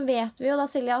så vet vi jo da,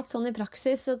 Silje, at sånn i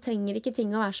praksis så trenger ikke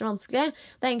ting å være så vanskelig.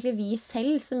 Det er egentlig vi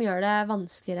selv som gjør det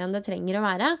vanskeligere enn det trenger å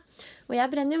være. Og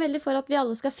jeg brenner jo veldig for at vi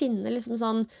alle skal finne liksom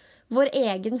sånn vår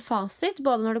egen fasit,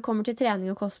 både når det kommer til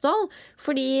trening og kosthold,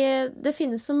 fordi det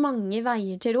finnes så mange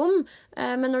veier til rom,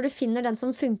 men når du finner den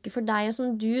som funker for deg og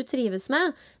som du trives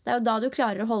med, det er jo da du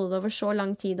klarer å holde det over så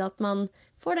lang tid at man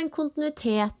får den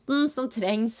kontinuiteten som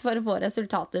trengs for å få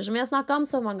resultater, som jeg har snakket om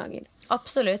så mange ganger.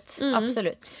 Absolutt,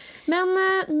 absolutt. Men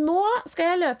nå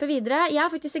skal jeg løpe videre. Jeg er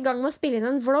faktisk i gang med å spille inn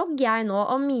en vlogg jeg nå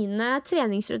om mine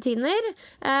treningsrutiner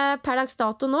per dags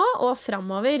dato nå og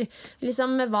fremover.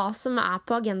 Liksom hva som er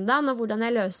på agendaen og hvordan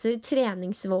jeg løser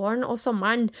treningsvåren og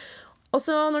sommeren. Og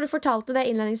så når du fortalte det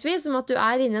innledningsvis om at du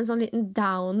er inne i en sånn liten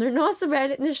downer nå, så ble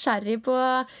jeg litt nysgjerrig på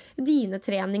dine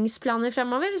treningsplaner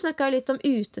fremover. Vi snakket jo litt om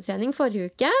utetrening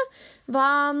forrige uke.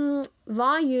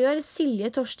 Hva gjør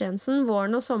Silje Torstensen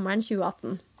våren og sommeren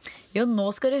 2018? Jo, nå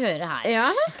skal du høre her. Ja.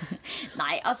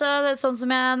 Nei, altså sånn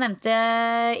som jeg nevnte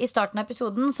i starten av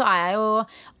episoden, så er jeg jo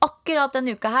akkurat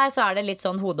denne uka her, så er det litt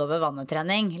sånn hode over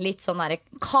vannet-trening. Litt sånn der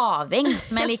kaving,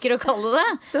 som jeg liker å kalle det.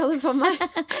 Så det for meg.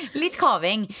 Litt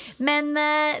kaving. Men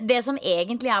det som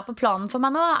egentlig er på planen for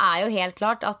meg nå, er jo helt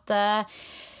klart at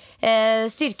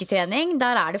styrketrening,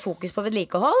 der er det fokus på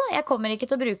vedlikehold. Jeg kommer ikke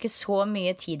til å bruke så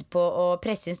mye tid på å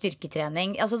presse inn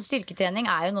styrketrening. Altså styrketrening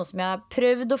er jo noe som jeg har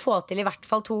prøvd å få til i hvert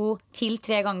fall 2 til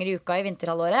 3 ganger i uka i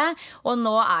vinterhalvåret. Og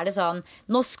nå er det sånn,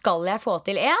 nå skal jeg få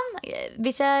til 1.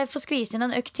 Hvis jeg får skvise inn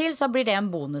en økt til, så blir det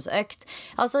en bonusøkt.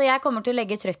 Altså jeg kommer til å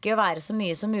legge trøkk i å være så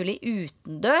mye som mulig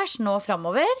utendørs nå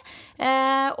fremover.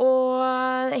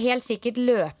 Og helt sikkert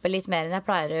løpe litt mer enn jeg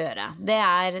pleier å gjøre.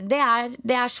 Det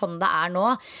er sånn det er nå.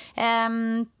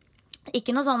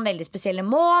 Ikke noe sånn veldig spesielle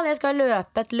mål. Jeg skal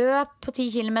løpe et løp på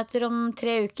 10 kilometer om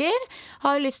 3 uker.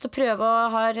 Har lyst til å prøve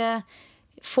å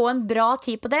få en bra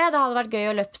tid på det. Det hadde vært gøy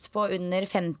å løpt på under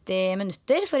 50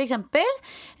 minutter for eksempel.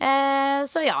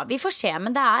 Så ja, vi får se.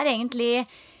 Men det er egentlig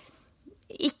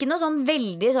ikke noe sånn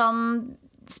veldig sånn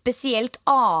spesielt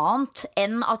annet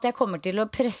enn at jeg kommer til å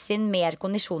presse inn mer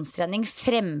kondisjonstrening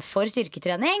fremfor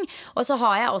styrketrening. Og så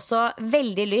har jeg også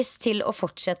veldig lyst til å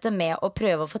fortsette med å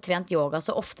prøve å få trent yoga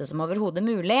så ofte som overhodet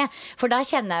mulig. For der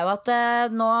kjenner jeg jo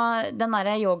at nå den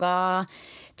der yoga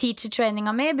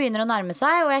teacher-traininga mi begynner å nærme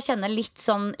seg, og jeg kjenner litt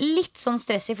sånn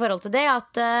stress i forhold til det,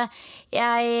 at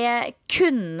jeg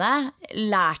kunne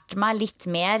lært meg litt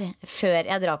mer før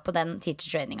jeg drar på den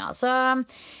teacher-traininga.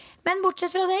 Men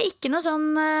bortsett fra det, ikke noe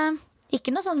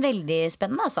sånn veldig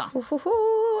spennende, altså.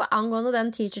 Angående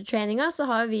den teacher-traininga så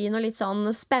har vi noe litt sånn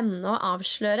spennende å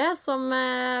avsløre som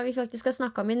vi faktisk skal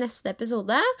snakke om i neste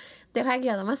episode. Det har jeg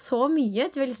gledet meg så mye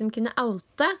til å liksom kunne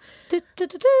oute.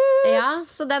 Ja,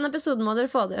 så den episoden må dere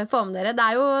få med dere. Det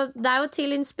er jo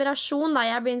til inspirasjon da.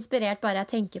 Jeg blir inspirert bare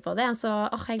jeg tenker på det. Så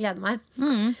jeg gleder meg.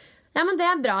 Ja, men det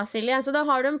er bra, Silje. Så da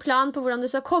har du en plan på hvordan du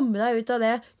skal komme deg ut av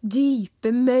det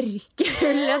dype, mørke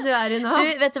hullet du er i nå.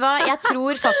 Du, vet du hva? Jeg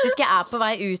tror faktisk jeg er på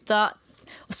vei ut av...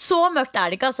 Så mørkt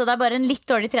er det ikke, altså. Det er bare en litt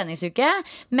dårlig treningsuke.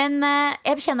 Men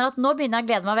jeg kjenner at nå begynner jeg å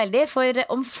glede meg veldig. For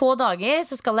om få dager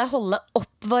så skal jeg holde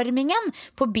oppvarmingen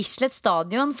på Bislett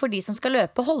stadion for de som skal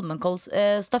løpe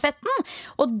Holmenkollstafetten.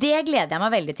 Og det gleder jeg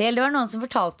meg veldig til. Det var noen som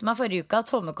fortalte meg forrige uke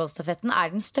at Holmenkollstafetten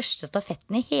er den største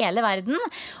stafetten i hele verden.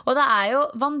 Og det er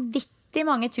jo vanvittig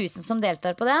mange tusen som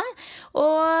deltar på den.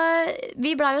 Og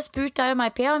vi ble jo spurt, deg og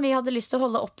meg, Pia, om vi hadde lyst til å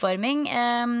holde oppvarming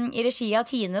i regi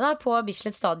av Tine da, på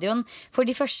Bislett stadion for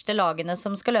de første lagene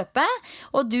som skal løpe.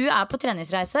 Og du er på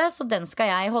treningsreise, så den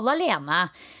skal jeg holde alene.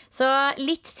 Så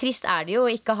litt trist er det jo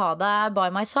å ikke ha deg by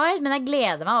my side, men jeg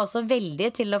gleder meg også veldig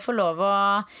til å få lov å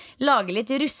lage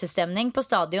litt russestemning på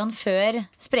stadion før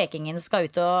sprekingen skal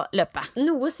ut og løpe.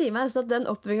 Noe sier meg at den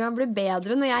oppbyggingen blir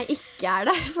bedre når jeg ikke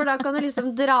er der, for da kan du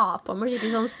liksom dra på med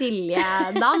skikkelig sånn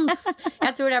Silje-dans.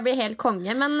 Jeg tror det blir helt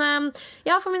konge. Men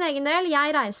ja, for min egen del,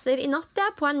 jeg reiser i natt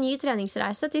på en ny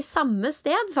treningsreise til samme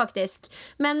sted faktisk,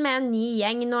 men med en ny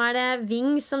gjeng. Nå er det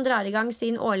Wings som drar i gang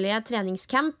sin årlige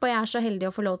treningscamp, og jeg er så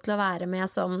heldig å få lov til å være med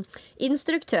som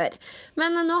instruktør.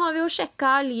 Men nå har vi jo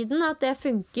sjekket lyden, at det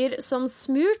funker som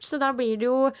smurt, så da blir det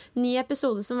jo ny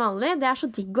episode som vanlig. Det er så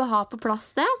digg å ha på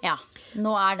plass det. Ja,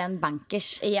 nå er den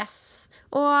bankers. Yes.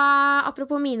 Og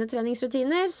apropos mine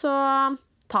treningsrutiner, så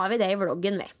tar vi det i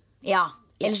vloggen, vi. Ja,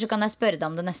 ellers så kan jeg spørre deg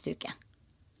om det neste uke.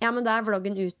 Ja, men da er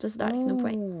vloggen ute, så da er det ikke noe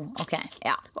poeng. Ok,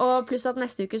 ja. Og pluss at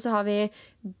neste uke så har vi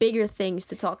bigger things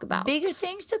to talk about. Bigger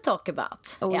things to talk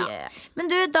about. Oh, ja. yeah.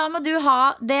 Men du, da må du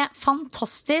ha det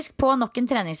fantastisk på nok en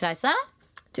treningsreise.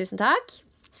 Tusen takk.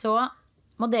 Så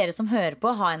må dere som hører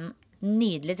på ha en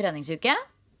nydelig treningsuke.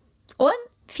 Og en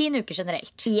fin uke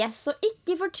generelt. Yes, og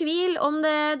ikke fortvil om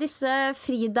disse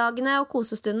fridagene og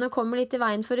kosestundene kommer litt i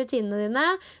veien for rutinene dine.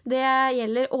 Det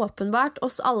gjelder åpenbart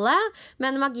oss alle,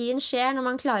 men magien skjer når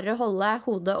man klarer å holde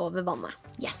hodet over vannet.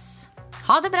 Yes.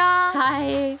 Ha det bra!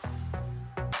 Hei!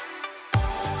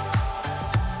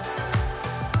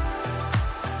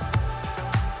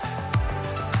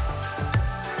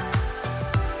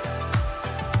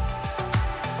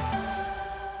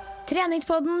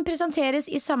 Treningspodden presenteres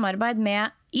i samarbeid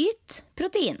med Yt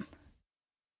Protein.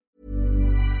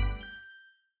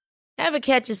 Ever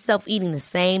catch yourself eating the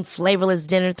same flavorless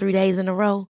dinner 3 days in a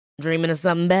row? Dreaming of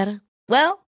something better?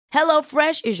 Well,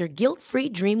 HelloFresh is your guilt-free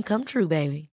dream come true,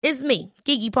 baby. It's me,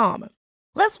 Keke Palmer.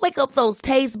 Let's wake up those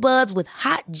taste buds with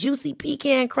hot, juicy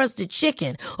pecan-crusted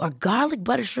chicken or garlic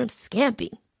butter shrimp scampi.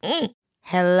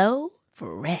 Hello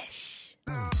Fresh.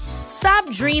 Stop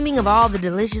dreaming of all the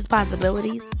delicious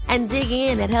possibilities and dig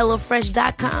in at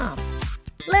HelloFresh.com.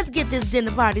 Let's get this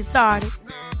dinner party started.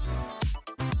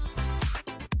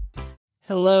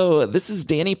 Hello, this is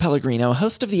Danny Pellegrino,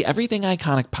 host of the Everything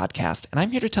Iconic podcast, and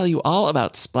I'm here to tell you all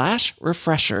about Splash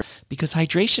Refresher, because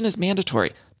hydration is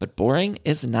mandatory, but boring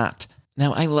is not.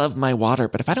 Now, I love my water,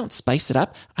 but if I don't spice it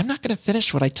up, I'm not going to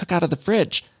finish what I took out of the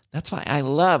fridge. That's why I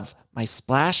love my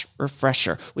Splash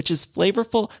Refresher, which is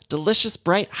flavorful, delicious,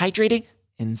 bright, hydrating,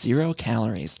 and 0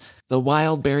 calories. The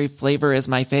wild berry flavor is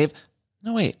my fave.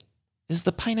 No, wait. Is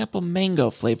the pineapple mango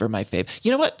flavor my fave?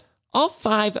 You know what? All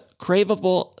 5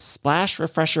 craveable Splash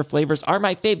Refresher flavors are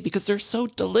my fave because they're so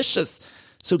delicious.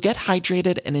 So get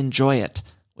hydrated and enjoy it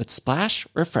with Splash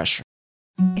Refresher.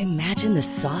 Imagine the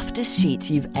softest sheets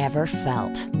you've ever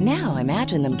felt. Now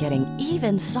imagine them getting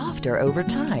even softer over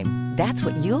time. That's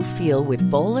what you'll feel with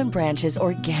Boll & Branch's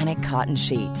organic cotton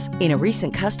sheets. In a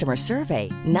recent customer survey,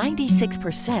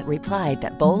 96% replied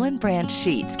that Boll & Branch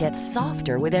sheets get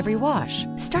softer with every wash.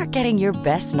 Start getting your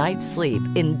best night's sleep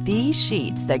in these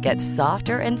sheets that get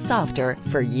softer and softer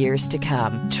for years to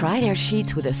come. Try their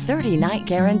sheets with a 30-night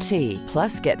guarantee.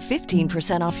 Plus, get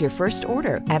 15% off your first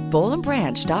order at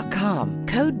bollandbranch.com.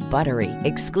 Code BUTTERY.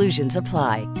 Exclusions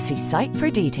apply. See site for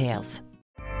details.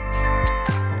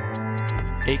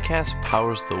 Acast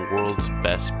powers the world's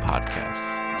best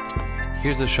podcasts.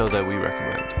 Here's a show that we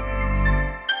recommend.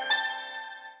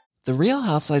 The Real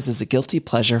Housewives is a guilty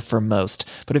pleasure for most,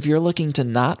 but if you're looking to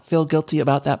not feel guilty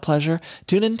about that pleasure,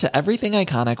 tune in to Everything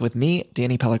Iconic with me,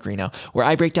 Danny Pellegrino, where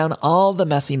I break down all the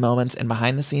messy moments and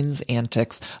behind-the-scenes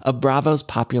antics of Bravo's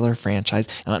popular franchise.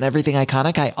 And on Everything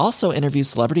Iconic, I also interview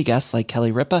celebrity guests like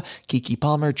Kelly Ripa, Keke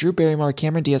Palmer, Drew Barrymore,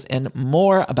 Cameron Diaz, and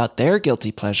more about their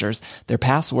guilty pleasures, their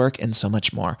past work, and so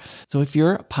much more. So if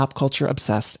you're pop culture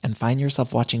obsessed and find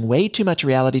yourself watching way too much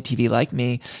reality TV like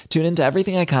me, tune into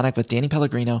Everything Iconic with Danny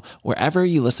Pellegrino wherever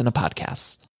you listen to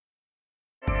podcasts.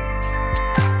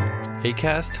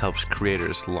 Acast helps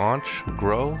creators launch,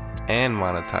 grow, and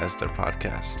monetize their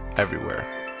podcasts everywhere.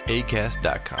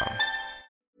 Acast.com.